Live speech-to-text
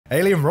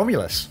Alien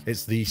Romulus.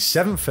 It's the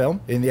 7th film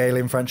in the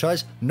Alien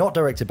franchise, not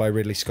directed by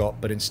Ridley Scott,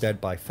 but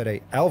instead by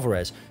Fede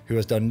Alvarez, who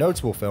has done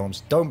notable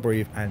films Don't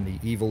Breathe and The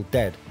Evil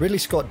Dead. Ridley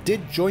Scott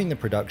did join the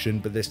production,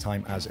 but this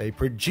time as a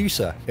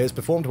producer. It has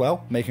performed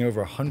well, making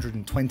over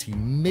 $120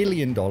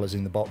 million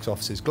in the box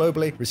offices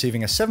globally,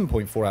 receiving a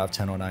 7.4 out of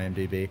 10 on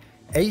IMDb,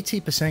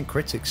 80%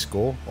 critic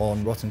score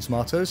on Rotten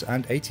Tomatoes,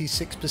 and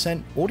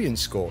 86% audience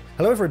score.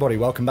 Hello everybody,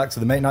 welcome back to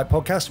the Mate Night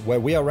Podcast, where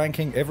we are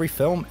ranking every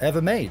film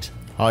ever made.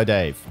 Hi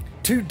Dave.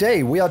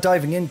 Today we are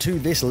diving into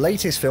this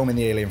latest film in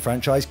the Alien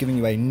franchise, giving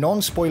you a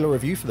non-spoiler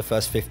review for the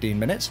first 15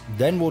 minutes,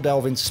 then we'll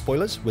delve into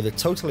spoilers with a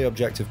totally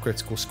objective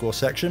critical score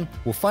section.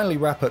 We'll finally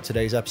wrap up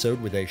today's episode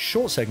with a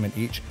short segment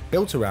each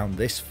built around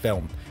this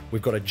film.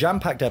 We've got a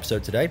jam-packed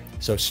episode today,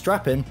 so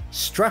strap in,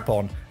 strap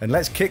on, and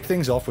let's kick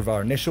things off with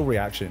our initial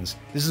reactions.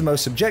 This is the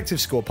most subjective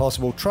score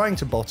possible, trying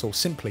to bottle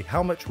simply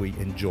how much we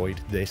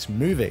enjoyed this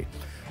movie.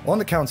 On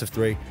the count of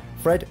 3,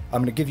 Fred, I'm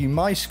going to give you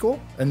my score,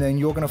 and then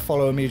you're going to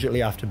follow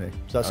immediately after me.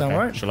 Does that sound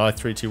right? Shall I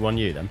 3, 2, 1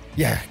 you then?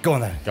 Yeah, go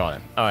on then. Go on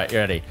then. All right, you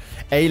ready?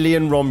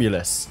 Alien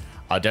Romulus.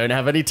 I don't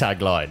have any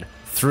tagline.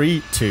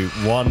 3, 2,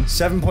 1.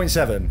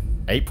 7.7.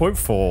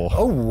 8.4.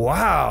 Oh,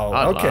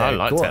 wow. Okay, I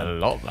liked it a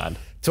lot, man.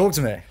 Talk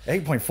to me.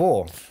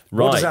 8.4.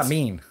 Right. What does that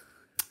mean?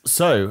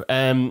 So,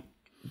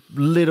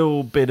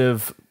 little bit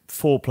of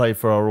foreplay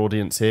for our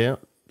audience here.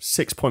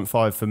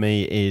 6.5 for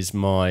me is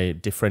my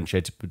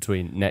differentiator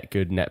between net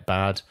good, net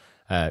bad.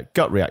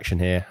 Gut reaction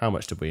here. How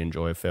much did we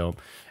enjoy a film?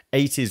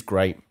 8 is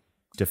great.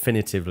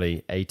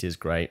 Definitively, 8 is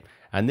great.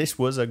 And this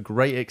was a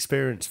great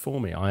experience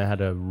for me. I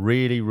had a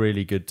really,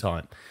 really good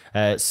time.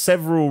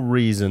 Several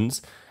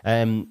reasons.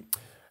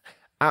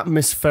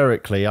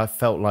 Atmospherically, I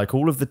felt like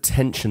all of the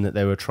tension that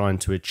they were trying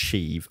to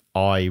achieve,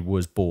 I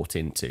was bought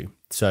into.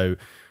 So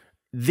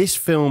this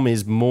film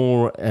is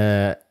more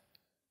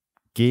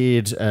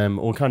geared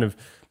or kind of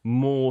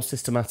more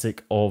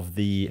systematic of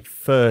the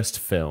first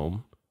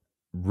film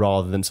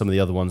rather than some of the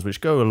other ones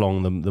which go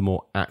along the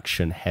more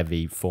action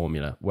heavy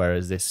formula,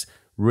 whereas this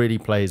really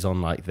plays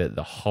on like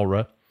the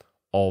horror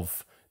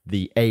of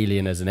the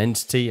alien as an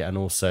entity and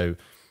also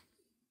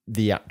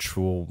the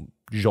actual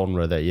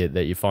genre that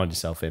you find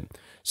yourself in.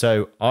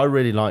 So I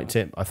really liked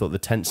it. I thought the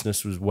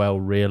tenseness was well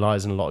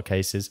realized in a lot of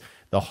cases.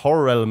 The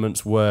horror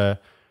elements were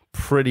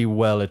pretty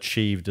well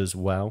achieved as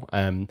well.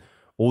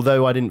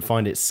 Although I didn't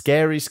find it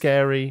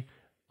scary,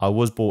 I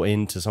was brought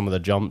into some of the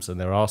jumps, and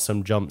there are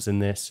some jumps in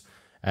this.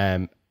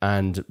 And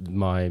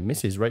my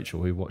Mrs.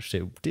 Rachel, who watched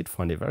it, did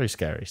find it very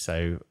scary.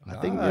 So I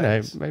think,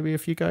 maybe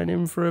if you're going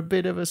in for a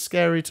bit of a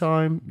scary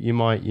time, you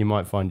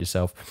might find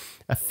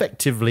yourself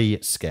effectively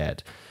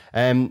scared.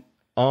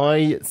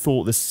 I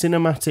thought the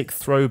cinematic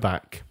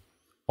throwback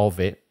of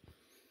it,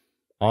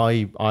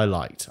 I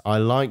liked. I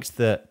liked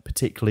that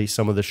particularly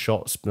some of the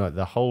shots, like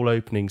the whole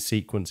opening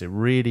sequence, it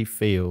really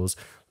feels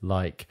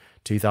like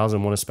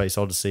 2001: A Space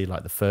Odyssey,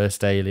 like the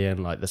first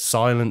Alien, like the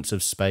silence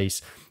of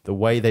space, the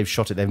way they've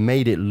shot it, they've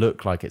made it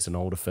look like it's an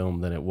older film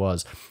than it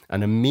was.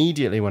 And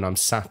immediately when I'm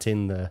sat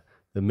in the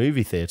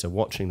movie theater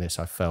watching this,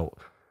 I felt,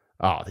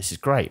 this is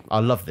great.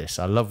 I love this.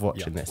 I love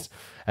watching this.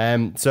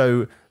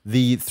 So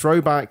the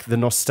throwback, the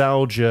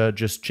nostalgia,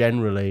 just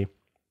generally,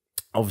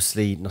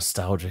 obviously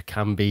nostalgia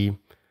can be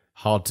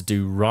hard to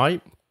do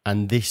right.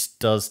 And this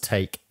does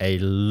take a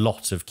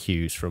lot of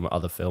cues from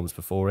other films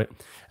before it.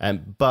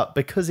 But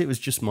because it was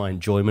just my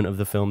enjoyment of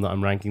the film that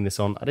I'm ranking this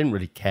on, I didn't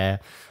really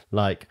care.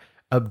 Like,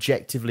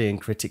 objectively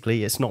and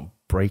critically, it's not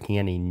breaking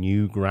any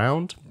new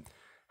ground.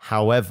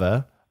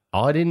 However,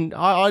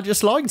 I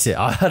just liked it.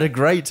 I had a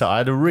great time. I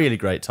had a really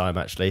great time,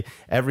 actually.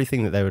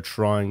 Everything that they were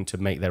trying to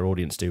make their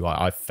audience do,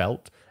 I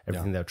felt.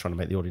 Everything they were trying to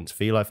make the audience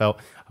feel, I felt.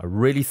 I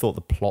really thought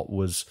the plot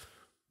was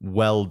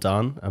well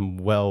done and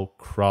well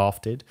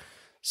crafted.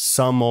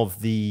 Some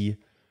of the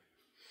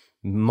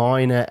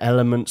minor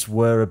elements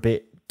were a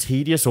bit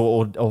tedious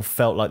or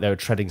felt like they were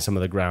treading some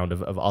of the ground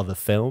of other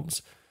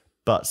films.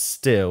 But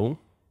still,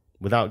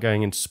 without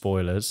going into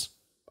spoilers,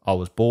 I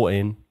was bought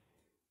in.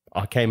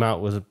 I came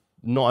out, was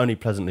not only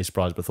pleasantly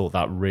surprised, but thought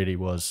that really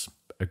was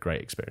a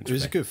great experience. It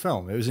was a good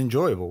film. It was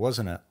enjoyable,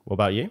 wasn't it? What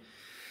about you?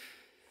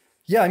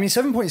 Yeah, I mean,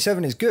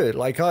 7.7 is good.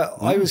 Like,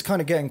 I was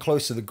kind of getting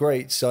close to the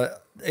greats. So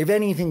if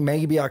anything,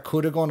 maybe I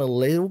could have gone a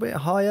little bit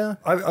higher.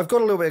 I've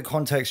got a little bit of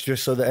context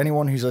just so that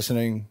anyone who's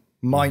listening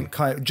might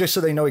just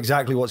so they know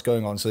exactly what's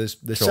going on. So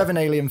there's 7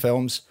 Alien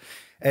films.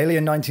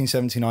 Alien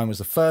 1979 was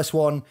the first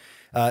one.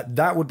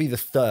 That would be the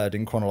third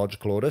in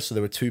chronological order. So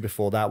there were 2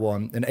 before that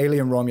one. And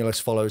Alien Romulus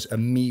follows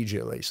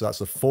immediately. So that's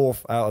the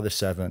 4th out of the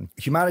 7.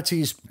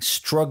 Humanity's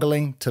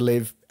struggling to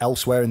live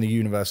elsewhere in the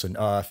universe and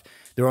Earth.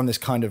 They're on this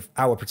kind of,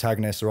 our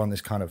protagonists are on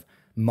this kind of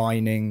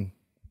mining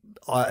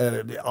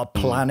a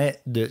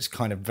planet that's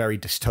kind of very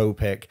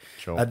dystopic.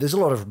 Sure. There's a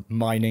lot of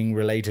mining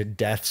related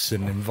deaths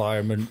and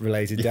environment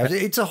related deaths.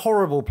 It's a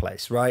horrible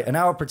place, right? And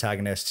our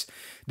protagonists,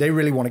 they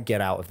really want to get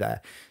out of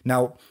there.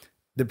 Now,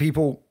 the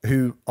people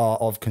who are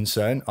of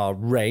concern are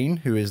Rain,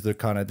 who is the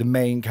kind of the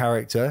main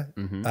character.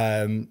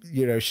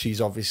 She's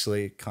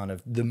obviously kind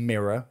of the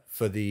mirror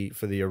for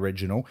the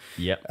original.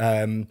 Yep.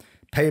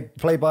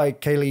 played by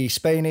Cailee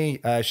Spaeny.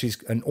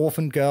 She's an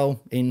orphan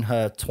girl in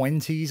her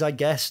 20s, I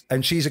guess.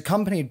 And she's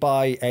accompanied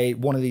by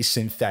one of these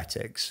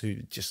synthetics, who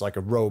just like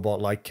a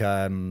robot, like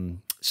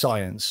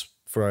Science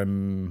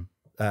from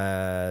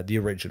the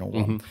original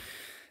one.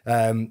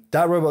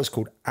 That robot's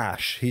called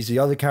Ash. He's the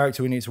other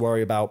character we need to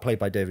worry about, played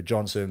by David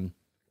Jonsson.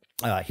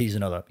 He's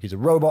a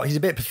robot. He's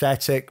a bit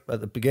pathetic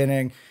at the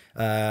beginning.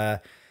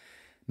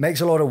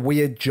 Makes a lot of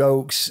weird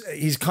jokes.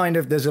 He's kind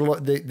of, there's a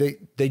lot,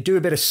 they do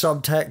a bit of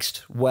subtext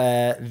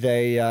where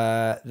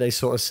they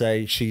sort of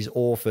say she's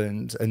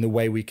orphaned, and the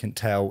way we can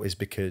tell is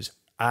because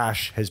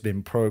Ash has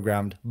been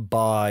programmed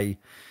by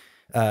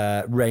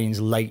Rain's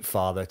late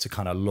father to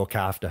kind of look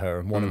after her.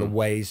 And one of the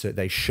ways that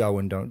they show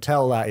and don't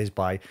tell that is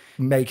by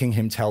making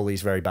him tell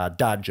these very bad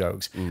dad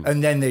jokes.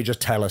 And then they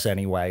just tell us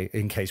anyway,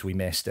 in case we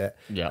missed it.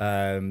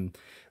 Yeah.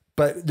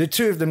 But the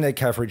two of them, they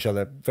care for each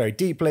other very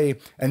deeply.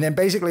 And then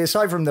basically,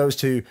 aside from those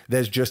two,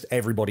 there's just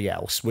everybody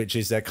else, which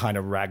is their kind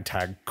of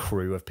ragtag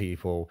crew of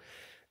people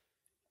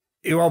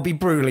who, I'll be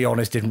brutally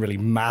honest, didn't really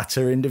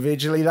matter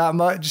individually that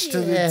much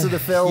to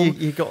the film.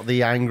 You got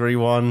the angry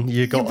one.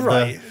 You got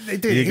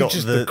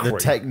the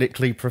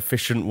technically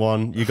proficient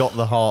one. You got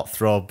the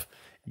heartthrob.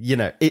 You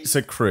know, it's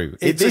a crew.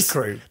 It's a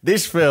crew.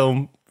 This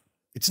film...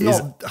 It's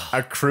not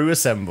a crew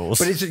assembles,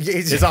 but it's a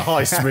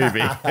heist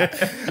movie.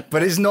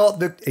 But it's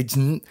not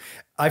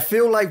I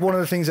feel like one of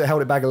the things that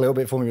held it back a little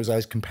bit for me was I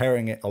was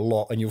comparing it a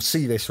lot, and you'll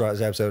see this throughout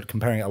this episode,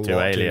 comparing it a lot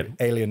to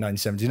Alien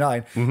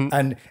 1979,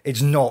 and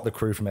it's not the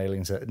crew from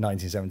Alien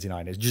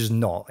 1979. It's just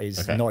not.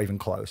 It's not even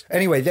close.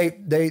 Anyway,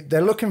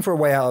 they're looking for a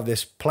way out of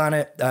this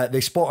planet. They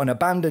spot an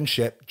abandoned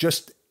ship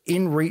just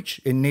in reach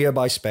in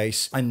nearby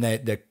space, and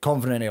they're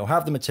confident it'll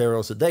have the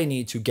materials that they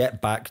need to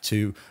get back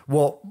to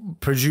what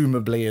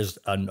presumably is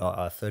an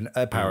Earth and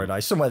a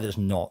paradise, somewhere that's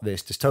not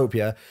this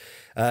dystopia.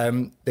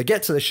 They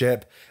get to the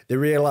ship, they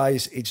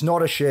realize it's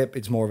not a ship,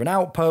 it's more of an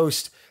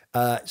outpost.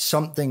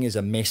 Something is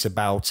amiss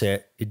about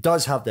it. It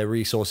does have their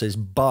resources,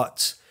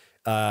 but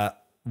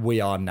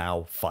we are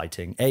now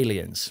fighting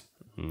aliens.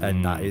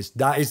 And that is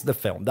the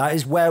film. That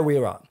is where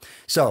we're at.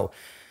 So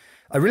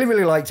I really,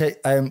 really liked it.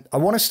 I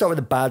want to start with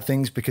the bad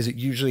things because it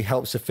usually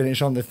helps to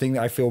finish on the thing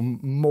that I feel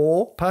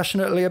more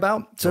passionately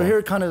about. So here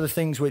are kind of the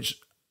things which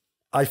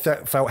I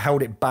felt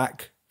held it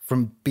back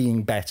from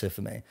being better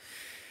for me.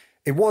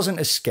 It wasn't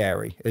as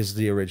scary as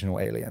the original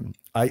Alien.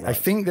 I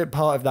think that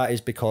part of that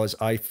is because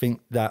I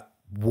think that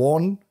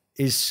one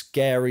is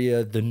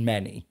scarier than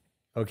many.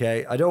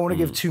 Okay, I don't want to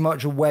give too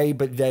much away,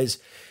 but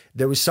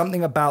there was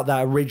something about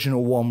that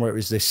original one where it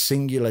was this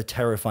singular,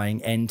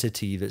 terrifying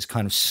entity that's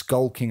kind of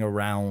skulking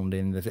around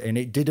and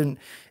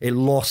it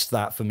lost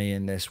that for me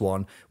in this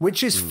one,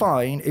 which is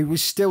fine. It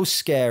was still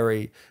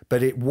scary,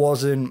 but it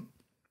wasn't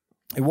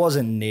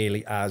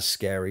nearly as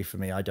scary for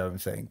me, I don't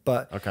think.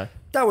 But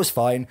that was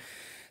fine.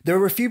 There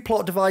were a few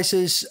plot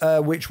devices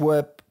which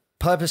were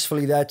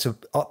purposefully there to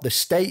up the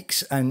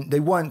stakes, and they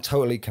weren't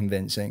totally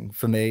convincing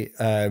for me.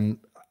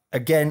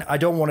 Again, I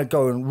don't want to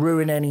go and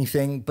ruin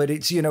anything, but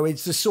it's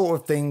the sort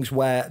of things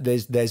where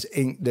there's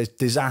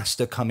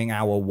disaster coming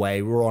our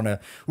way. We're on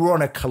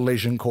a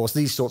collision course,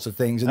 these sorts of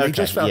things, and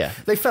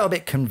they felt a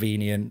bit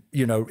convenient,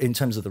 in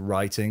terms of the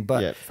writing,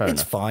 but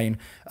it's fine.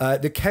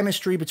 The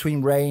chemistry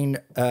between Rain,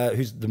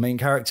 who's the main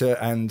character,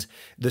 and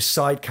the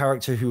side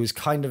character who is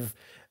kind of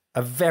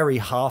a very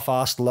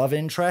half-assed love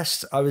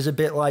interest, I was a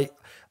bit like,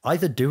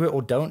 either do it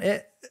or don't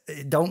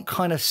don't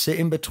kind of sit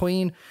in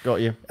between.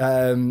 Got you.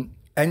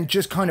 And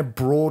just kind of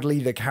broadly,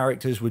 the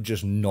characters were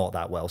just not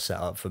that well set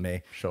up for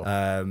me. Sure.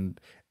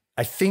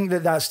 I think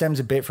that stems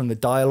a bit from the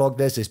dialogue.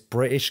 There's this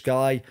British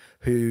guy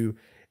who,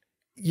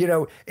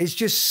 it's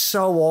just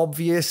so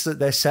obvious that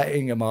they're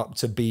setting him up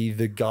to be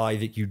the guy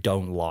that you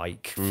don't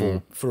like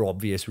for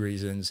obvious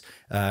reasons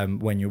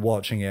when you're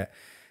watching it.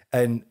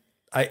 And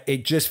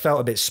it just felt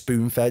a bit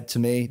spoon-fed to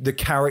me. The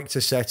character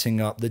setting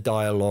up, the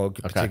dialogue,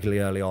 particularly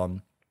early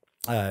on.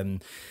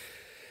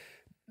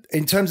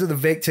 In terms of the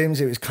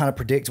victims, it was kind of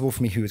predictable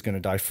for me who was going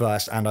to die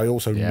first. And I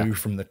also knew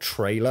from the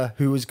trailer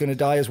who was going to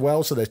die as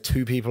well. So there's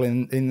two people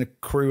in the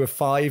crew of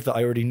 5 that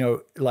I already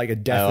know, like, are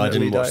definitely I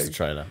didn't watch the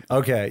trailer.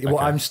 Okay. Well,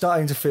 I'm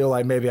starting to feel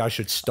like maybe I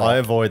should stop. I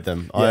avoid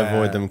them. Yeah. I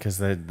avoid them because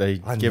they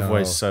give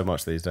away so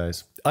much these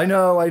days. I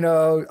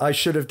know. I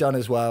should have done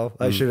as well.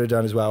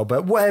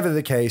 But whatever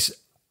the case,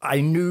 I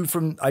knew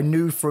from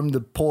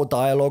the poor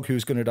dialogue who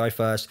was going to die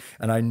first,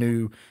 and I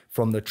knew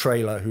from the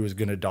trailer who was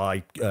going to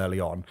die early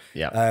on.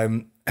 Yeah.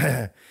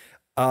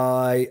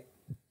 I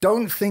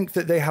don't think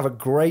that they have a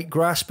great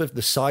grasp of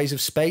the size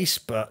of space,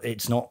 but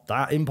it's not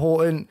that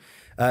important.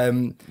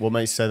 What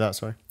makes you say that,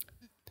 sorry?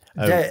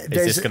 Is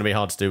this going to be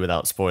hard to do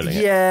without spoiling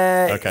it?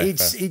 Yeah, okay,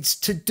 it's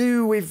to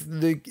do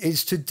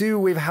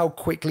with how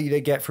quickly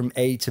they get from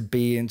A to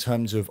B in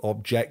terms of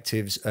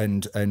objectives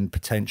and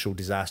potential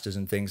disasters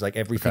and things. Like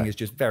everything is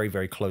just very,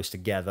 very close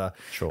together.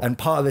 Sure. And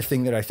part of the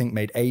thing that I think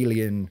made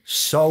Alien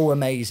so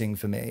amazing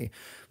for me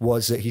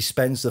was that he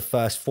spends the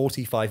first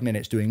 45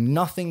 minutes doing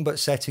nothing but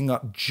setting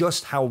up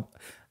just how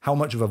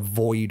much of a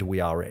void we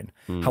are in,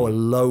 how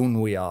alone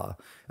we are.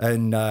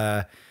 And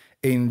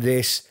in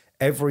this,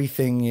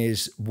 everything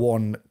is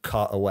one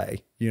cut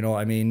away. You know what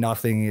I mean?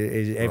 Nothing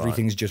is,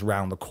 everything's just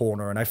round the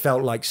corner. And I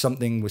felt like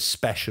something was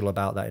special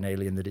about that in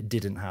Alien that it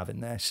didn't have in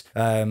this.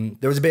 There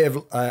was a bit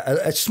of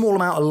a small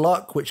amount of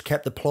luck, which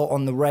kept the plot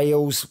on the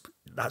rails.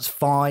 That's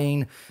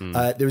fine.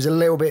 There was a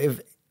little bit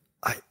of,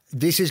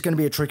 this is going to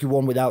be a tricky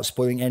one without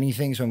spoiling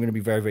anything, so I'm going to be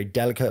very, very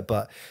delicate,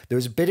 but there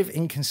was a bit of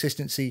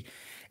inconsistency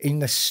in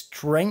the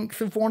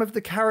strength of one of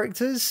the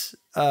characters,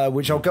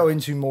 which I'll go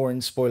into more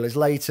in spoilers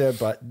later,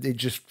 but it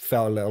just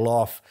fell a little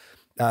off.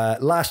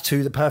 Last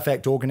two, the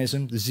perfect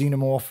organism, the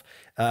xenomorph,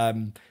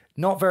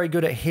 not very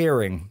good at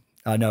hearing,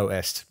 I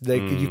noticed.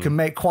 You can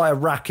make quite a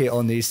racket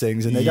on these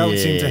things and they don't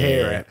seem to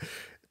hear it.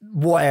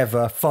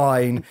 Whatever,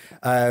 fine.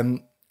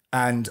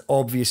 And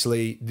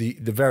obviously,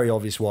 the very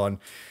obvious one,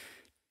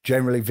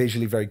 generally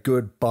visually very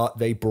good, but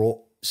they brought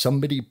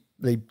somebody,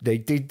 they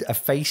did a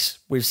face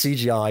with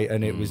CGI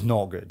and it was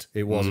not good.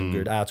 It wasn't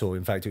good at all.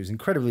 In fact, it was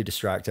incredibly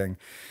distracting.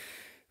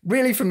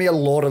 Really, for me, a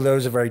lot of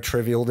those are very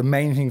trivial. The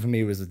main thing for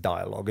me was the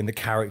dialogue and the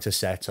character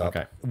setup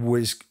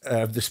was,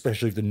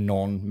 especially the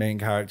non-main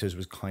characters,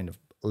 was kind of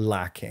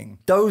lacking.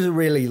 Those are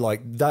really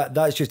like,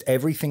 that's just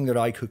everything that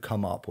I could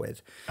come up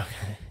with.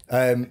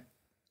 I've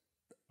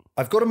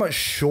got a much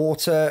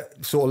shorter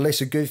sort of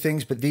list of good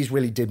things, but these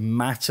really did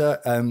matter.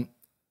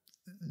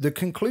 The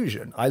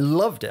conclusion, I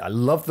loved it. I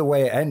loved the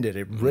way it ended.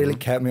 It really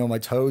kept me on my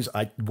toes.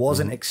 I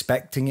wasn't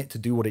expecting it to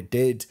do what it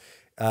did.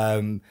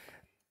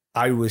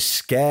 I was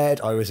scared.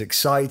 I was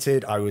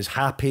excited. I was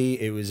happy.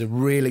 It was a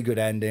really good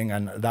ending,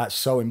 and that's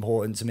so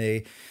important to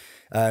me.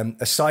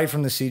 Aside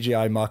from the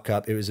CGI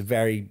mock-up, it was a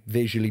very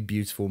visually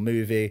beautiful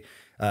movie.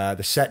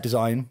 The set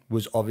design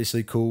was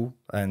obviously cool,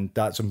 and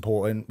that's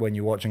important when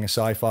you're watching a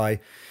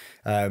sci-fi.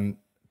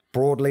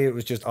 Broadly, it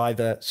was just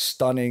either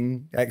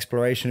stunning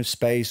exploration of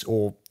space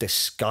or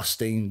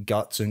disgusting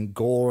guts and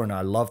gore, and I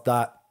loved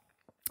that.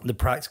 The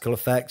practical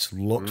effects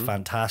looked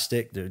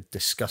fantastic. The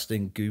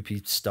disgusting,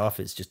 goopy stuff.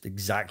 It's just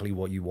exactly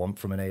what you want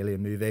from an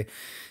Alien movie.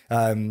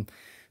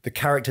 The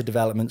character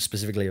development,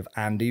 specifically of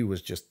Andy,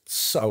 was just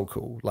so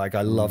cool. Like,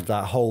 I loved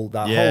that whole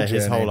journey.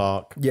 His whole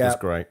arc was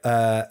great.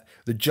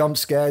 The jump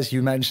scares,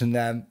 you mentioned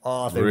them.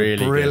 Oh, they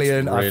really were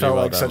brilliant. Really I felt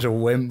well like done. such a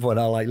wimp when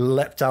I like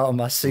leapt out of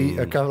my seat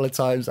a couple of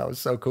times. That was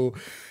so cool.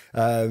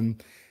 And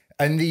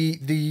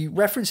the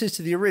references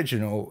to the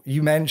original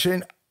you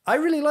mentioned, I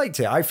really liked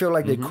it. I feel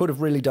like they could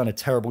have really done a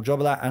terrible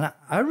job of that. And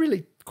I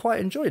really quite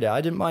enjoyed it. I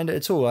didn't mind it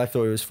at all. I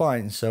thought it was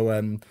fine.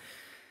 So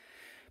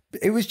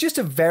it was just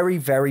a very,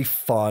 very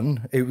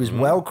fun. It was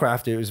well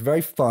crafted. It was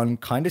very fun,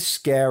 kind of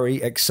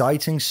scary,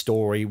 exciting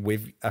story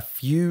with a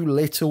few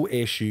little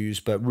issues,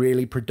 but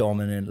really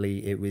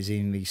predominantly it was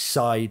in the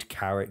side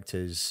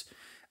characters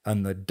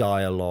and the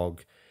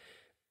dialogue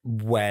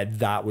where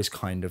that was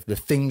kind of the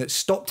thing that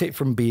stopped it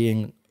from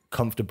being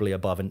comfortably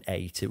above an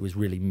 8. It was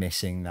really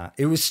missing that.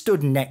 It was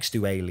stood next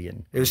to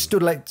Alien. It was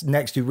stood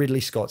next to Ridley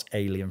Scott's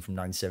Alien from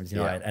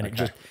 1979, and it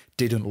just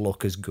didn't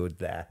look as good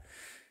there.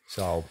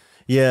 So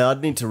yeah,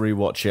 I'd need to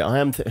rewatch it. I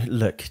am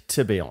look,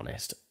 to be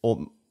honest,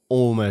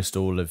 almost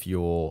all of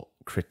your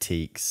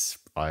critiques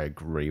I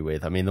agree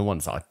with. I mean, the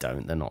ones I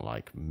don't, they're not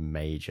like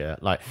major.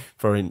 Like,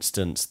 for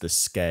instance, the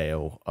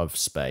scale of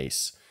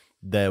space.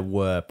 There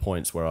were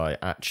points where I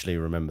actually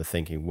remember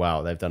thinking,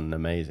 wow, they've done an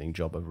amazing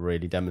job of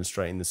really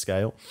demonstrating the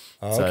scale.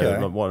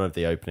 So one of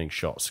the opening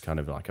shots, kind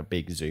of like a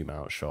big zoom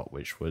out shot,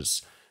 which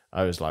was,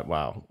 I was like,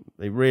 wow,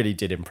 they really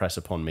did impress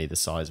upon me, the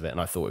size of it.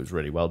 And I thought it was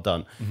really well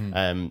done.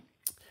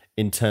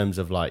 In terms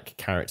of like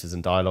characters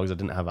and dialogues, I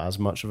didn't have as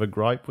much of a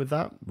gripe with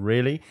that,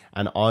 really.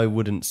 And I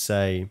wouldn't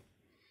say,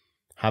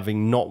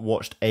 having not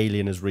watched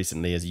Alien as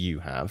recently as you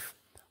have,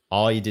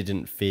 I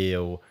didn't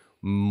feel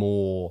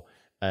more...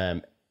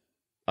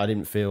 I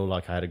didn't feel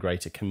like I had a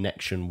greater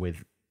connection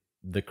with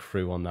the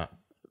crew on that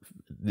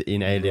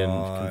in Alien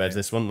compared to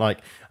this one.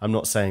 Like, I'm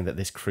not saying that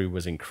this crew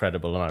was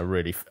incredible and I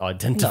really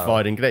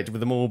identified and connected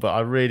with them all, but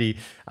I really,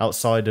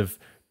 outside of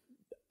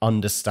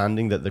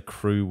understanding that the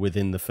crew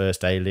within the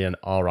first Alien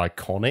are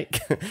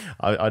iconic,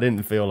 I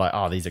didn't feel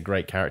like, these are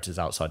great characters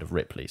outside of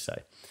Ripley,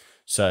 say.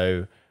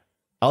 So,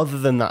 other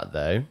than that,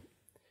 though,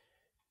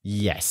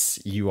 yes,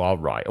 you are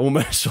right.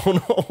 Almost on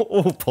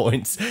all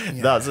points.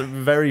 Yeah. That's a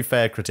very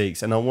fair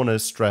critiques. And I want to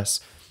stress,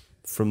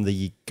 from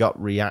the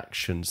gut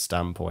reaction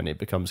standpoint, it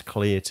becomes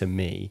clear to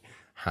me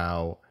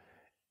how,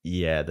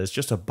 there's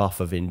just a buff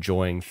of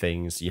enjoying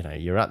things. You know,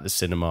 you're at the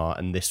cinema,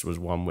 and this was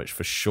one which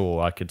for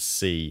sure I could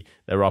see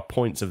there are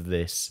points of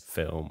this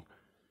film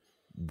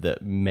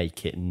that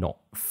make it not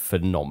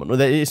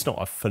phenomenal. It's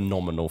not a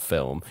phenomenal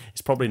film.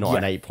 It's probably not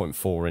an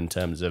 8.4 in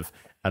terms of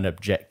an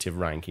objective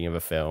ranking of a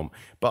film,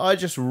 but I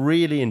just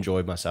really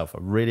enjoyed myself. I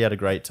really had a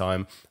great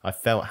time. I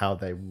felt how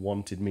they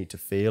wanted me to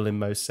feel in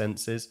most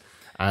senses,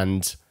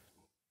 and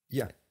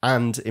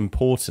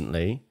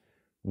importantly,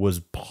 was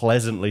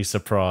pleasantly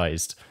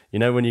surprised. You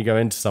know, when you go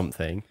into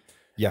something,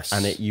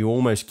 and you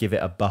almost give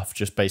it a buff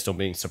just based on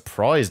being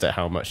surprised at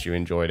how much you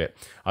enjoyed it.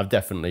 I've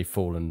definitely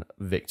fallen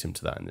victim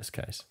to that in this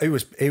case. It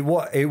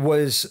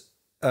was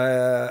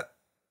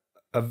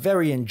a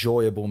very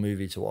enjoyable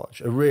movie to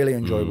watch, a really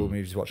enjoyable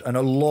movie to watch. And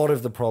a lot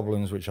of the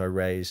problems which I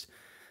raised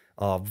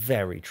are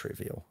very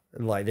trivial.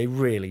 Like, they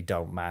really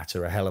don't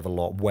matter a hell of a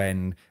lot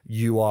when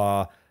you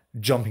are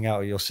jumping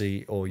out of your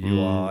seat or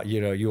you are,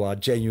 you are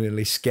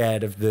genuinely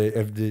scared of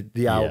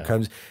the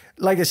outcomes.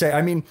 Like I say,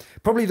 I mean,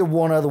 probably the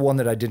one other one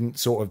that I didn't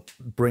sort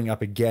of bring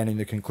up again in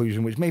the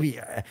conclusion, which maybe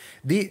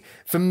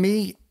for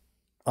me,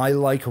 I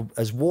like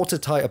as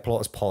watertight a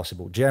plot as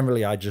possible.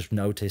 Generally, I just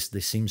noticed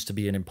this seems to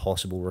be an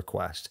impossible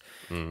request.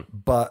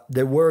 But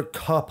there were a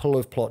couple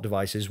of plot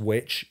devices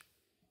which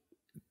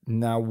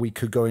now we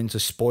could go into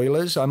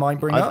spoilers. I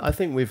might bring up. I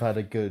think we've had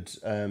a good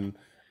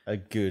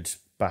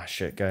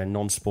bash at going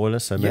non-spoiler.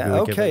 So maybe yeah,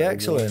 okay,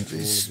 excellent.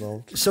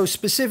 So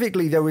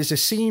specifically, there was a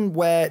scene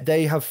where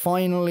they have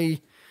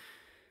finally.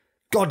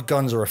 God,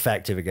 guns are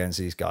effective against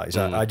these guys.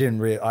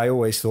 I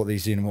always thought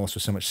these xenomorphs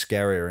were so much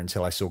scarier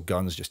until I saw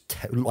guns just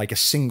like a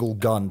single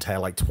gun tear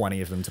like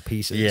 20 of them to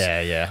pieces.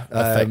 Yeah.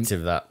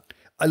 Effective that.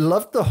 I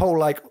loved the whole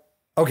like,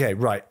 okay,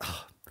 right.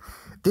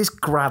 This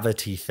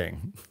gravity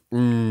thing.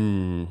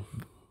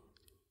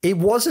 It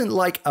wasn't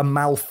like a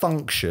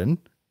malfunction.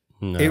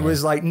 No. It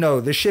was like, no,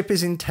 the ship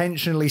is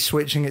intentionally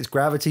switching its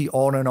gravity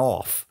on and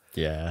off.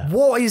 Yeah.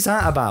 What is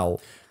that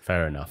about?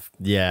 Fair enough.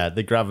 Yeah,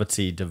 the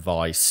gravity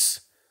device...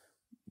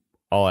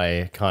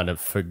 I kind of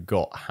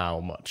forgot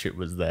how much it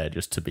was there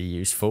just to be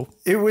useful.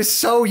 It was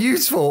so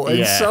useful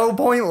and so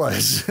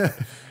pointless.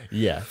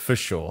 Yeah, for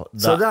sure.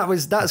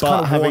 That's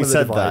kind of one of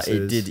the devices. That,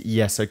 it did.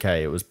 Yes,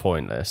 okay, it was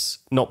pointless.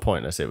 Not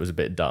pointless. It was a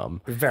bit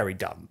dumb. Very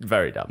dumb.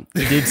 Very dumb.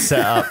 It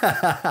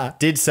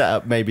did set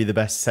up maybe the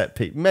best set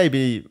piece.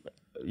 Maybe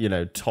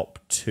top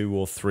 2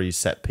 or 3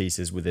 set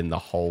pieces within the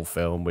whole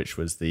film, which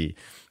was the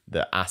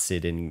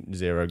acid in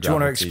zero gravity. Do you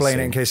want to explain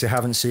it in case you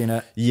haven't seen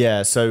it?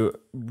 Yeah, so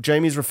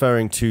Jamie's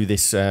referring to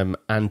this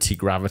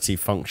anti-gravity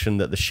function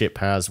that the ship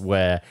has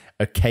where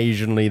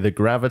occasionally the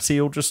gravity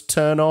will just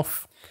turn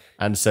off.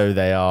 And so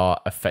they are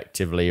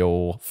effectively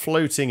all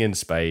floating in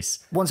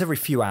space. Once every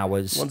few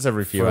hours. Once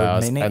every few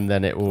hours. And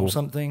then it will... Or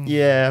something.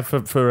 Yeah,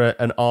 for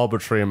an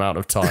arbitrary amount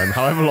of time.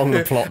 However long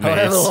the plot needs.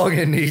 However long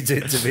it needs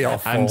it to be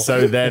off for. And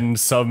so then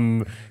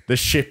the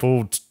ship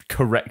will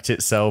correct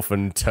itself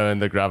and turn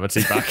the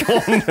gravity back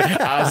on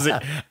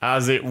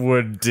as it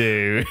would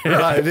do.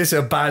 Right, this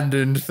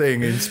abandoned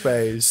thing in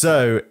space.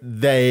 So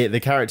the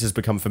characters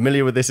become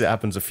familiar with this. It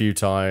happens a few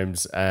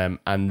times. And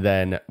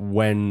then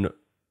when...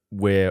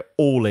 we're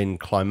all in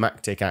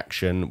climactic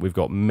action. We've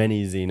got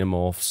many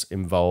xenomorphs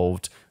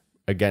involved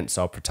against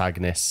our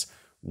protagonists.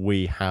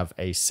 We have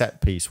a set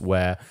piece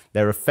where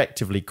they're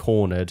effectively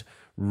cornered,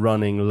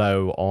 running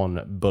low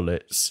on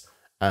bullets,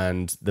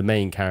 and the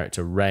main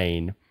character,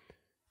 Rain,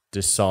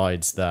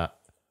 decides that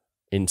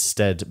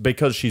instead,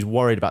 because she's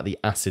worried about the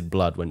acid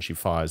blood when she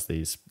fires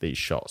these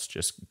shots,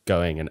 just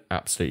going and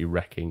absolutely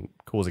wrecking,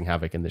 causing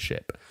havoc in the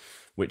ship,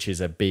 which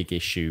is a big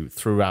issue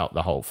throughout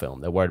the whole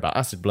film. They're worried about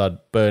acid blood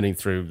burning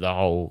through the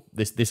whole...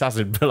 This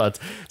acid blood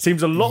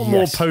seems a lot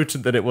more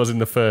potent than it was in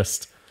the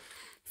first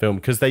film,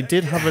 because they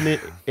did have an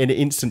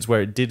instance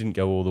where it didn't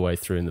go all the way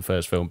through in the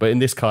first film, but in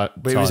this time...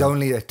 But it was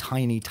only a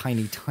tiny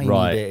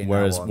bit in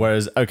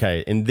whereas,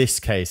 okay, in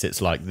this case,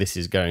 it's like this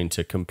is going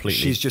to completely...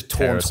 She's just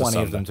torn 20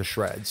 of them to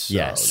shreds.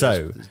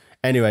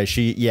 Anyway,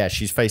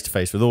 she's face to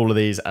face with all of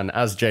these, and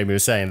as Jamie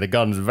was saying, the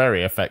gun's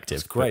very effective.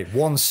 It's great.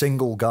 One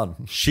single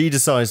gun. She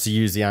decides to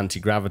use the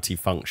anti-gravity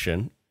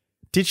function.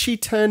 Did she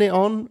turn it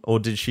on, or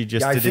did she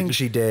just? I think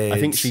she did. I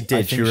think she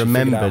did. She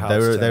remembered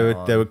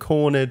they were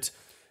cornered.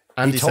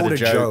 Andy said a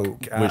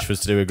joke, which was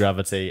to do with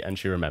gravity, and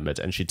she remembered,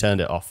 and she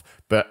turned it off.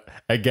 But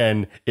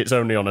again, it's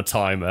only on a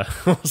timer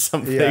or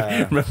something.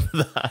 Yeah.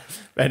 Remember that?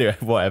 Anyway,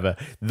 whatever.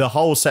 The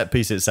whole set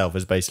piece itself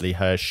is basically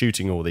her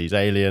shooting all these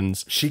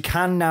aliens. She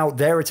can now,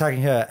 they're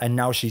attacking her, and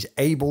now she's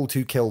able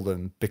to kill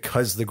them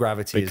because the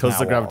gravity is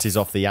the gravity's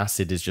off. The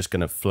acid is just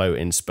going to float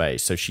in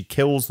space. So she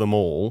kills them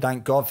all.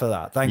 Thank God for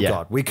that. Thank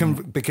God. We can,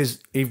 because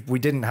if we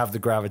didn't have the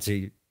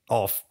gravity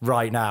off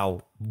right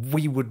now,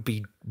 we would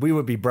be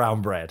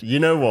brown bread. You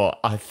know what?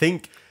 I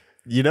think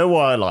you know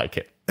why I like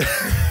it.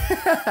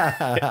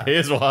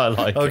 Here's why I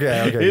like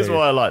it. Here's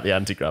why I like the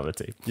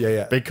anti-gravity.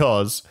 Yeah.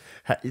 Because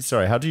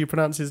sorry, how do you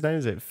pronounce his name?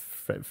 Is it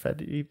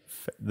Fede?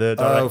 The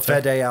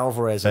director? Fede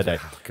Alvarez. Fede.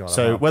 Oh, God,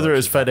 so whether it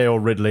was Fede or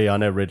Ridley, I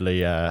know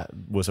Ridley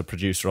was a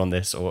producer on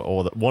this,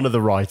 or one of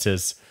the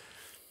writers,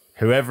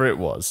 whoever it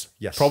was,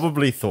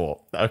 probably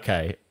thought,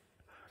 okay,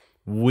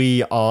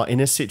 we are in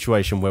a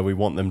situation where we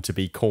want them to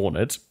be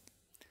cornered.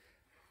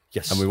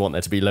 Yes. And we want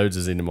there to be loads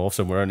of xenomorphs,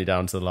 and we're only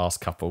down to the last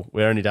couple.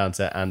 We're only down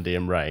to Andy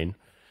and Rain.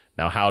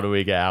 Now, how do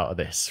we get out of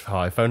this?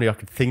 Oh, if only I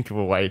could think of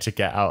a way to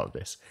get out of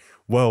this.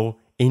 Well,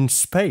 in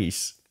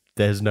space,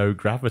 there's no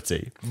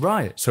gravity.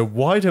 Right. So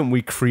why don't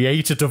we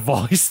create a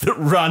device that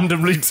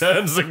randomly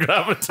turns the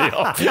gravity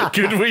off?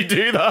 Could we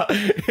do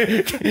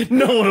that?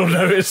 No one will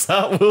notice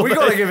that, will we they?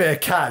 got to give it a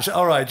catch.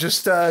 All right,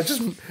 just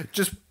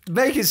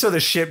make it so the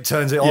ship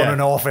turns it on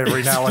and off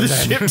every now and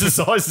then. The ship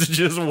decides to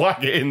just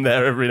whack it in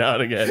there every now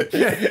and again.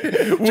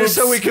 Just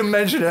so we can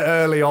mention it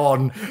early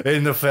on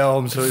in the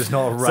film, so it's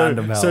not a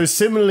random help. So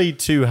similarly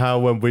to how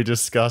when we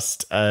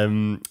discussed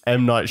M.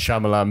 Night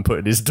Shyamalan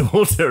putting his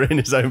daughter in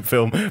his own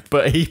film,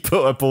 but he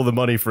put up all the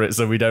money for it,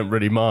 so we don't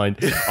really mind.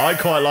 I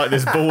quite like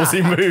this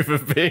ballsy move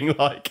of being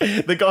like,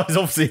 the guy's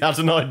obviously had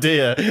an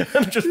idea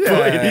and just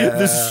put in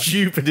the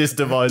stupidest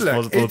device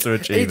possible to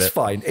achieve it. It's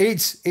fine.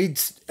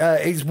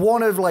 It's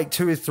one of like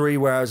 2 or 3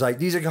 where I was like,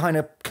 these are kind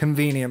of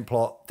convenient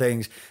plot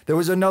things. There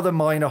was another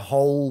minor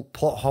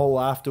plot hole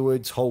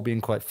afterwards, hole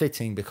being quite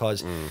fitting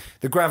because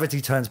the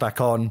gravity turns back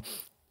on.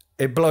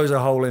 It blows a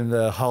hole in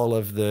the hull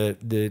of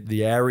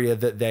the area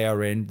that they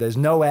are in. There's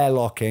no air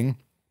locking.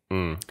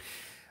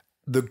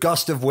 The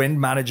gust of wind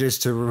manages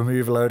to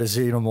remove a load of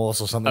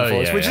xenomorphs or something for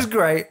us, which is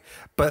great.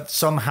 But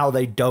somehow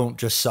they don't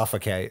just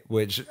suffocate,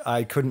 which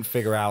I couldn't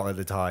figure out at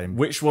the time.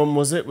 Which one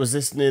was it? Was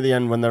this near the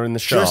end when they're in the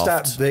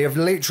shaft? They have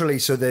literally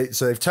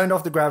they've turned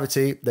off the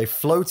gravity. They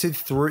floated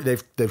through.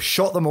 They've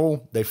shot them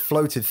all. They've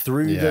floated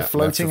through the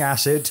floating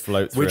acid,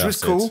 which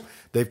was cool.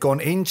 They've gone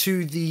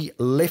into the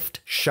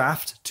lift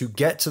shaft to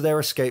get to their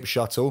escape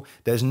shuttle.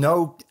 There's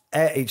no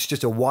air. It's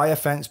just a wire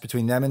fence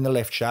between them and the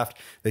lift shaft.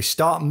 They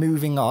start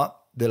moving up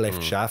the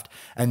lift shaft,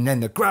 and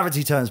then the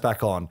gravity turns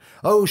back on.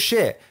 Oh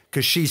shit,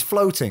 because she's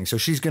floating, so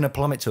she's going to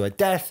plummet to her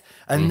death,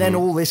 and then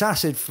all this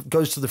acid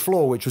goes to the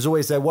floor, which was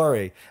always their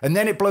worry. And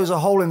then it blows a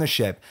hole in the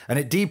ship, and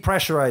it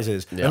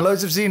depressurizes, and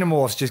loads of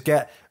xenomorphs just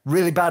get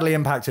really badly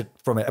impacted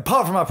from it.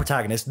 Apart from our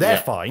protagonist, they're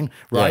fine,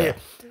 right? Yeah.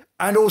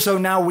 And also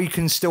now we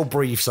can still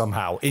breathe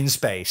somehow in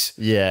space.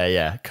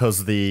 Yeah,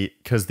 because the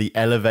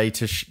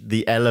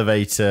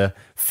elevator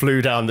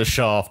flew down the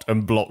shaft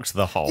and blocked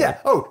the hole. Yeah.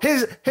 Oh,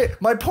 here's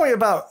my point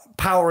about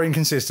power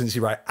inconsistency,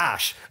 right?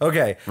 Ash.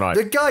 Okay. Right.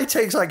 The guy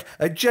takes like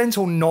a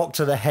gentle knock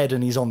to the head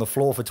and he's on the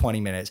floor for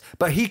 20 minutes,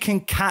 but he can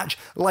catch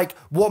like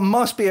what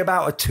must be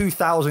about a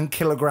 2,000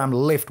 kilogram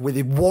lift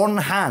with one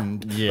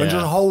hand and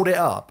just hold it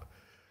up.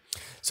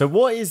 So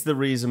what is the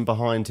reason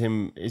behind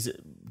him? Is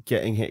it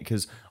getting hit?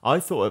 Because I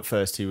thought at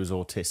first he was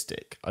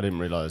autistic. I didn't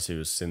realize he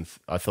was synth.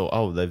 I thought,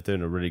 oh, they've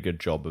done a really good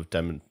job of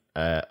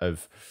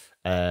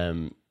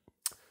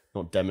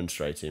not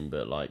demonstrating,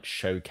 but like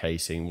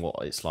showcasing what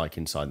it's like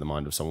inside the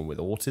mind of someone with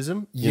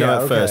autism. You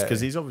know, at first, because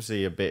he's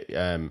obviously a bit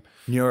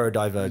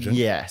neurodivergent.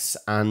 Yes,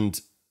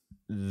 and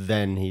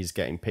then he's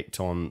getting picked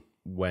on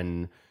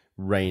when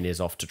Rain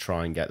is off to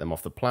try and get them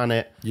off the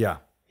planet. Yeah.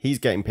 He's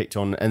getting picked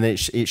on, and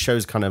it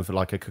shows kind of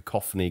like a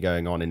cacophony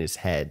going on in his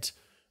head.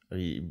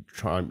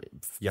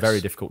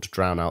 Very difficult to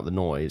drown out the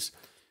noise,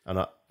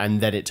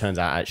 and then it turns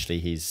out actually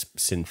he's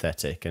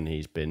synthetic, and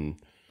he's been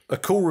a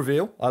cool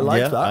reveal. I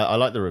like that. I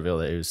like the reveal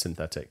that he was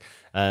synthetic.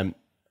 But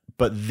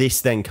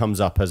this then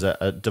comes up as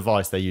a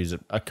device they use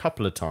a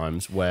couple of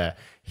times where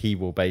he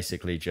will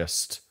basically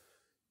just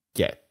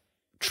get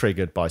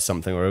triggered by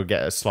something, or he'll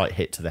get a slight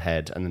hit to the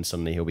head, and then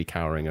suddenly he'll be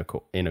cowering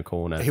in a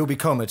corner. He'll be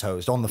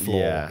comatose on the floor.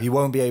 Yeah. He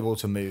won't be able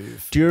to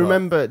move. Do you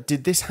remember,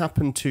 did this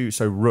happen to,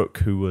 Rook,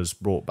 who was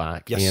brought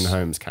back, Ian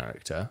Holmes'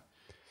 character,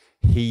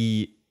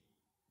 is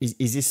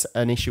this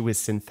an issue with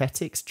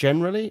synthetics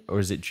generally, or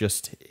is it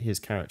just his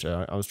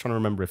character? I was trying to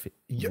remember if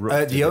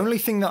the only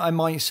thing that I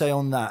might say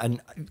on that, and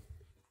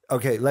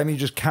okay, let me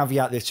just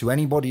caveat this to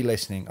anybody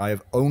listening. I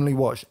have only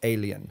watched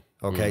Alien,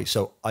 okay?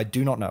 So I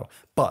do not know.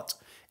 But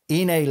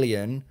in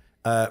Alien,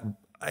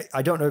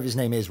 I don't know if his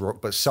name is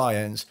Rook, but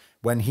Science,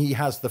 when he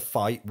has the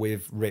fight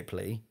with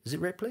Ripley, is it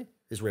Ripley?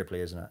 It's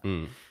Ripley, isn't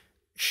it?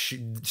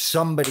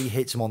 Somebody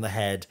hits him on the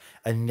head,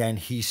 and then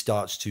he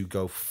starts to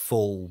go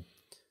full,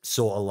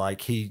 sort of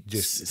like he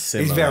just,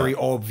 he's very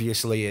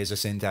obviously is a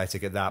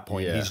synthetic at that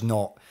point. Yeah.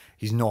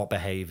 He's not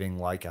behaving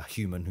like a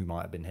human who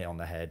might have been hit on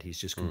the head. He's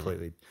just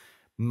completely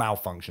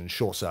malfunctioned,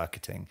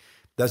 short-circuiting.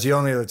 That's the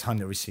only other time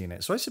that we've seen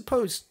it. So I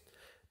suppose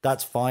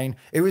that's fine.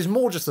 It was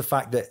more just the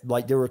fact that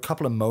like there were a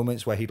couple of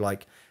moments where he'd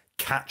like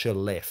catch a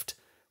lift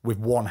with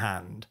one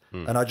hand,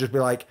 and I'd just be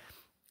like,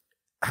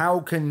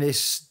 how can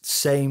this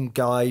same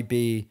guy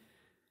be?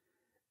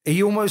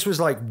 He almost was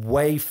like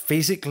way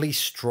physically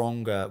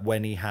stronger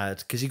when he had,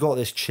 because he got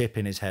this chip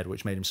in his head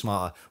which made him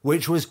smarter,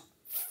 which was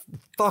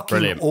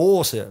fucking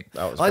awesome.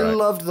 That was great. I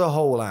loved the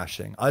whole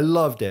ashing. I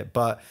loved it,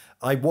 but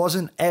I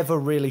wasn't ever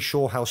really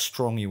sure how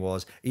strong he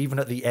was, even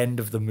at the end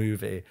of the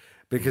movie.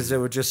 Because there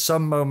were just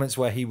some moments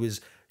where he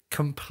was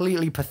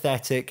completely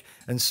pathetic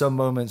and some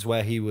moments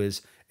where he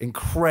was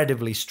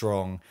incredibly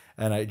strong,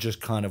 and I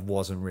just kind of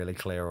wasn't really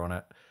clear on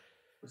it.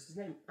 Was his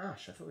name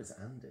Ash? I thought it was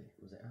Andy.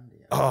 Was it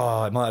Andy?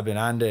 Oh, it might have been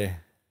Andy.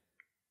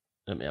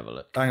 Let me have a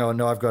look. Hang on,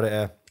 no, I've got it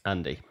here.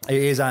 Andy. It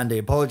is Andy.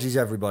 Apologies,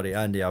 everybody.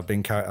 Andy, I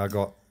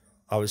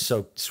was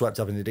so swept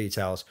up in the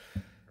details.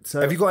 So,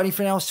 have you got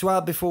anything else to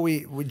add before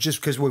we just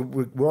because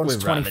we're on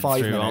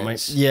 25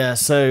 minutes? Yeah.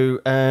 So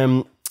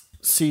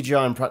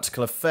CGI and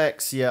practical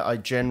effects. Yeah, I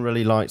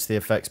generally liked the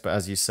effects, but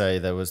as you say,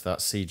 there was that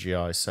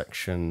CGI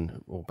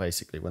section, or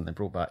basically when they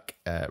brought back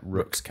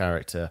Rook's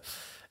character,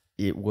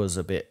 it was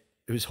a bit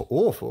was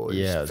awful. It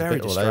Yeah, it was was a very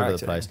bit all over the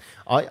distracting.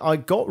 place. I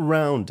got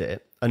round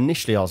it.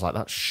 Initially, I was like,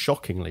 that's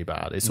shockingly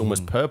bad. It's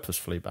almost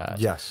purposefully bad.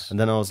 Yes. And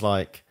then I was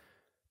like,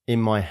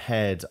 in my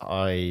head,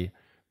 I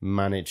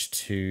managed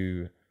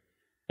to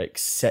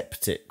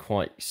accept it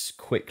quite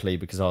quickly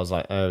because I was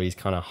like, oh, he's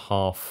kind of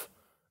half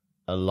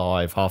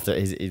alive,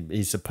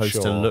 he's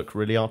supposed to look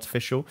really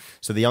artificial.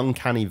 So the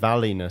uncanny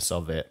valleyness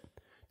of it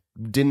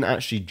didn't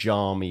actually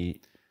jar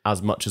me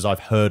as much as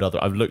I've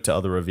looked at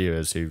other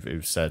reviewers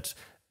who've said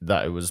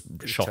that it was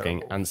shocking,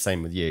 terrible. and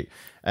same with you.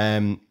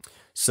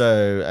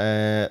 So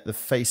the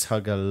face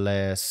hugger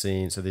lair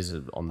scene. So these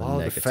are on the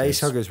negatives. The face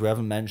huggers, we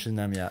haven't mentioned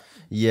them yet.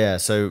 Yeah,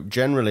 so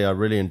generally I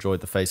really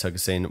enjoyed the face hugger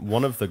scene.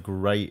 One of the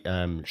great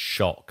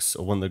shocks,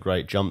 or one of the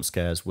great jump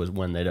scares, was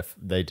when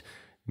they'd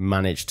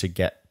managed to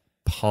get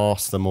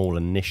past them all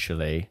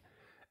initially,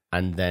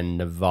 and then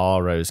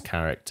Navarro's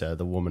character,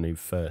 the woman who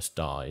first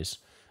dies,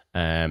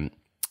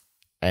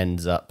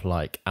 ends up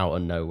like out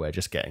of nowhere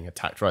just getting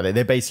attacked. Right,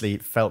 they basically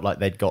felt like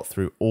they'd got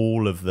through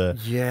all of the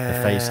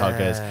face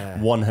huggers.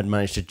 One had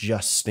managed to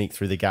just sneak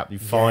through the gap. You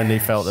finally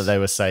felt that they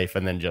were safe,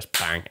 and then just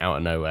bang, out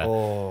of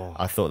nowhere.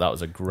 I thought that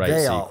was a great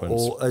sequence. Are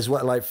all, as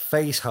well, like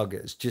face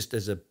huggers, just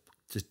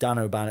Dan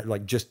O'Bannon,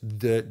 like just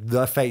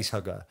the face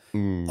hugger.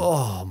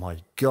 Oh my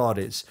god,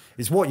 it's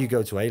what you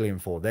go to Alien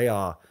for. They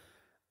are.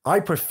 I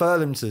prefer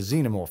them to the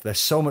Xenomorph. They're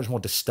so much more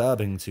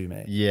disturbing to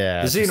me.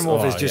 Yeah, the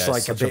Xenomorph is just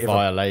like a bit of a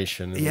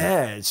violation.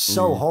 It's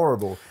so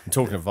horrible. And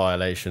talking of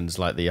violations,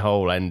 like the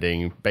whole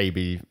ending,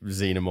 baby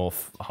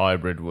Xenomorph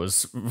hybrid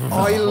was.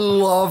 I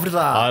loved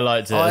that. I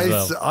liked it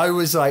as well. I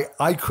was like,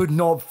 I could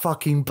not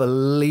fucking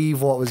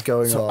believe what was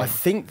going on. I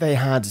think they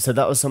had. So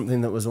that was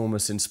something that was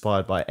almost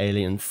inspired by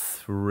Alien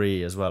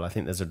 3 as well. I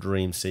think there's a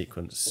dream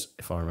sequence,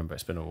 if I remember.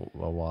 It's been a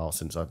while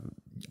since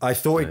I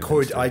thought it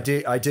could. I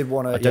did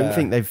want to. I don't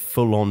think they've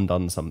full on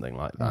done something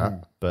like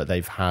that, but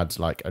they've had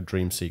like a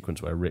dream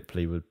sequence where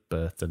Ripley was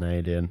birthed an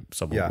alien.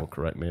 Someone will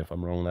correct me if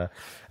I'm wrong there.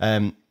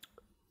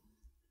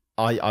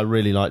 I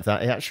really liked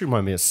that. It actually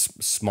reminded me of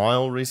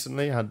Smile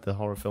recently. Had the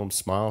horror film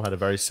Smile, had a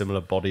very similar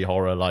body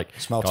horror, like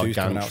Smile 2's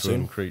coming out soon.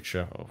 gargantuan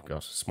creature. Oh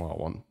gosh, Smile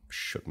 1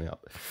 shook me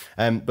up.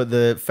 But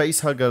the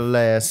face hugger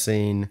lair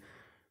scene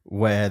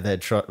where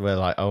we're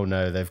like, oh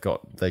no, they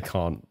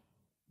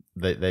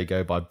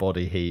go by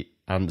body heat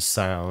and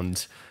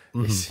sound.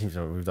 It seems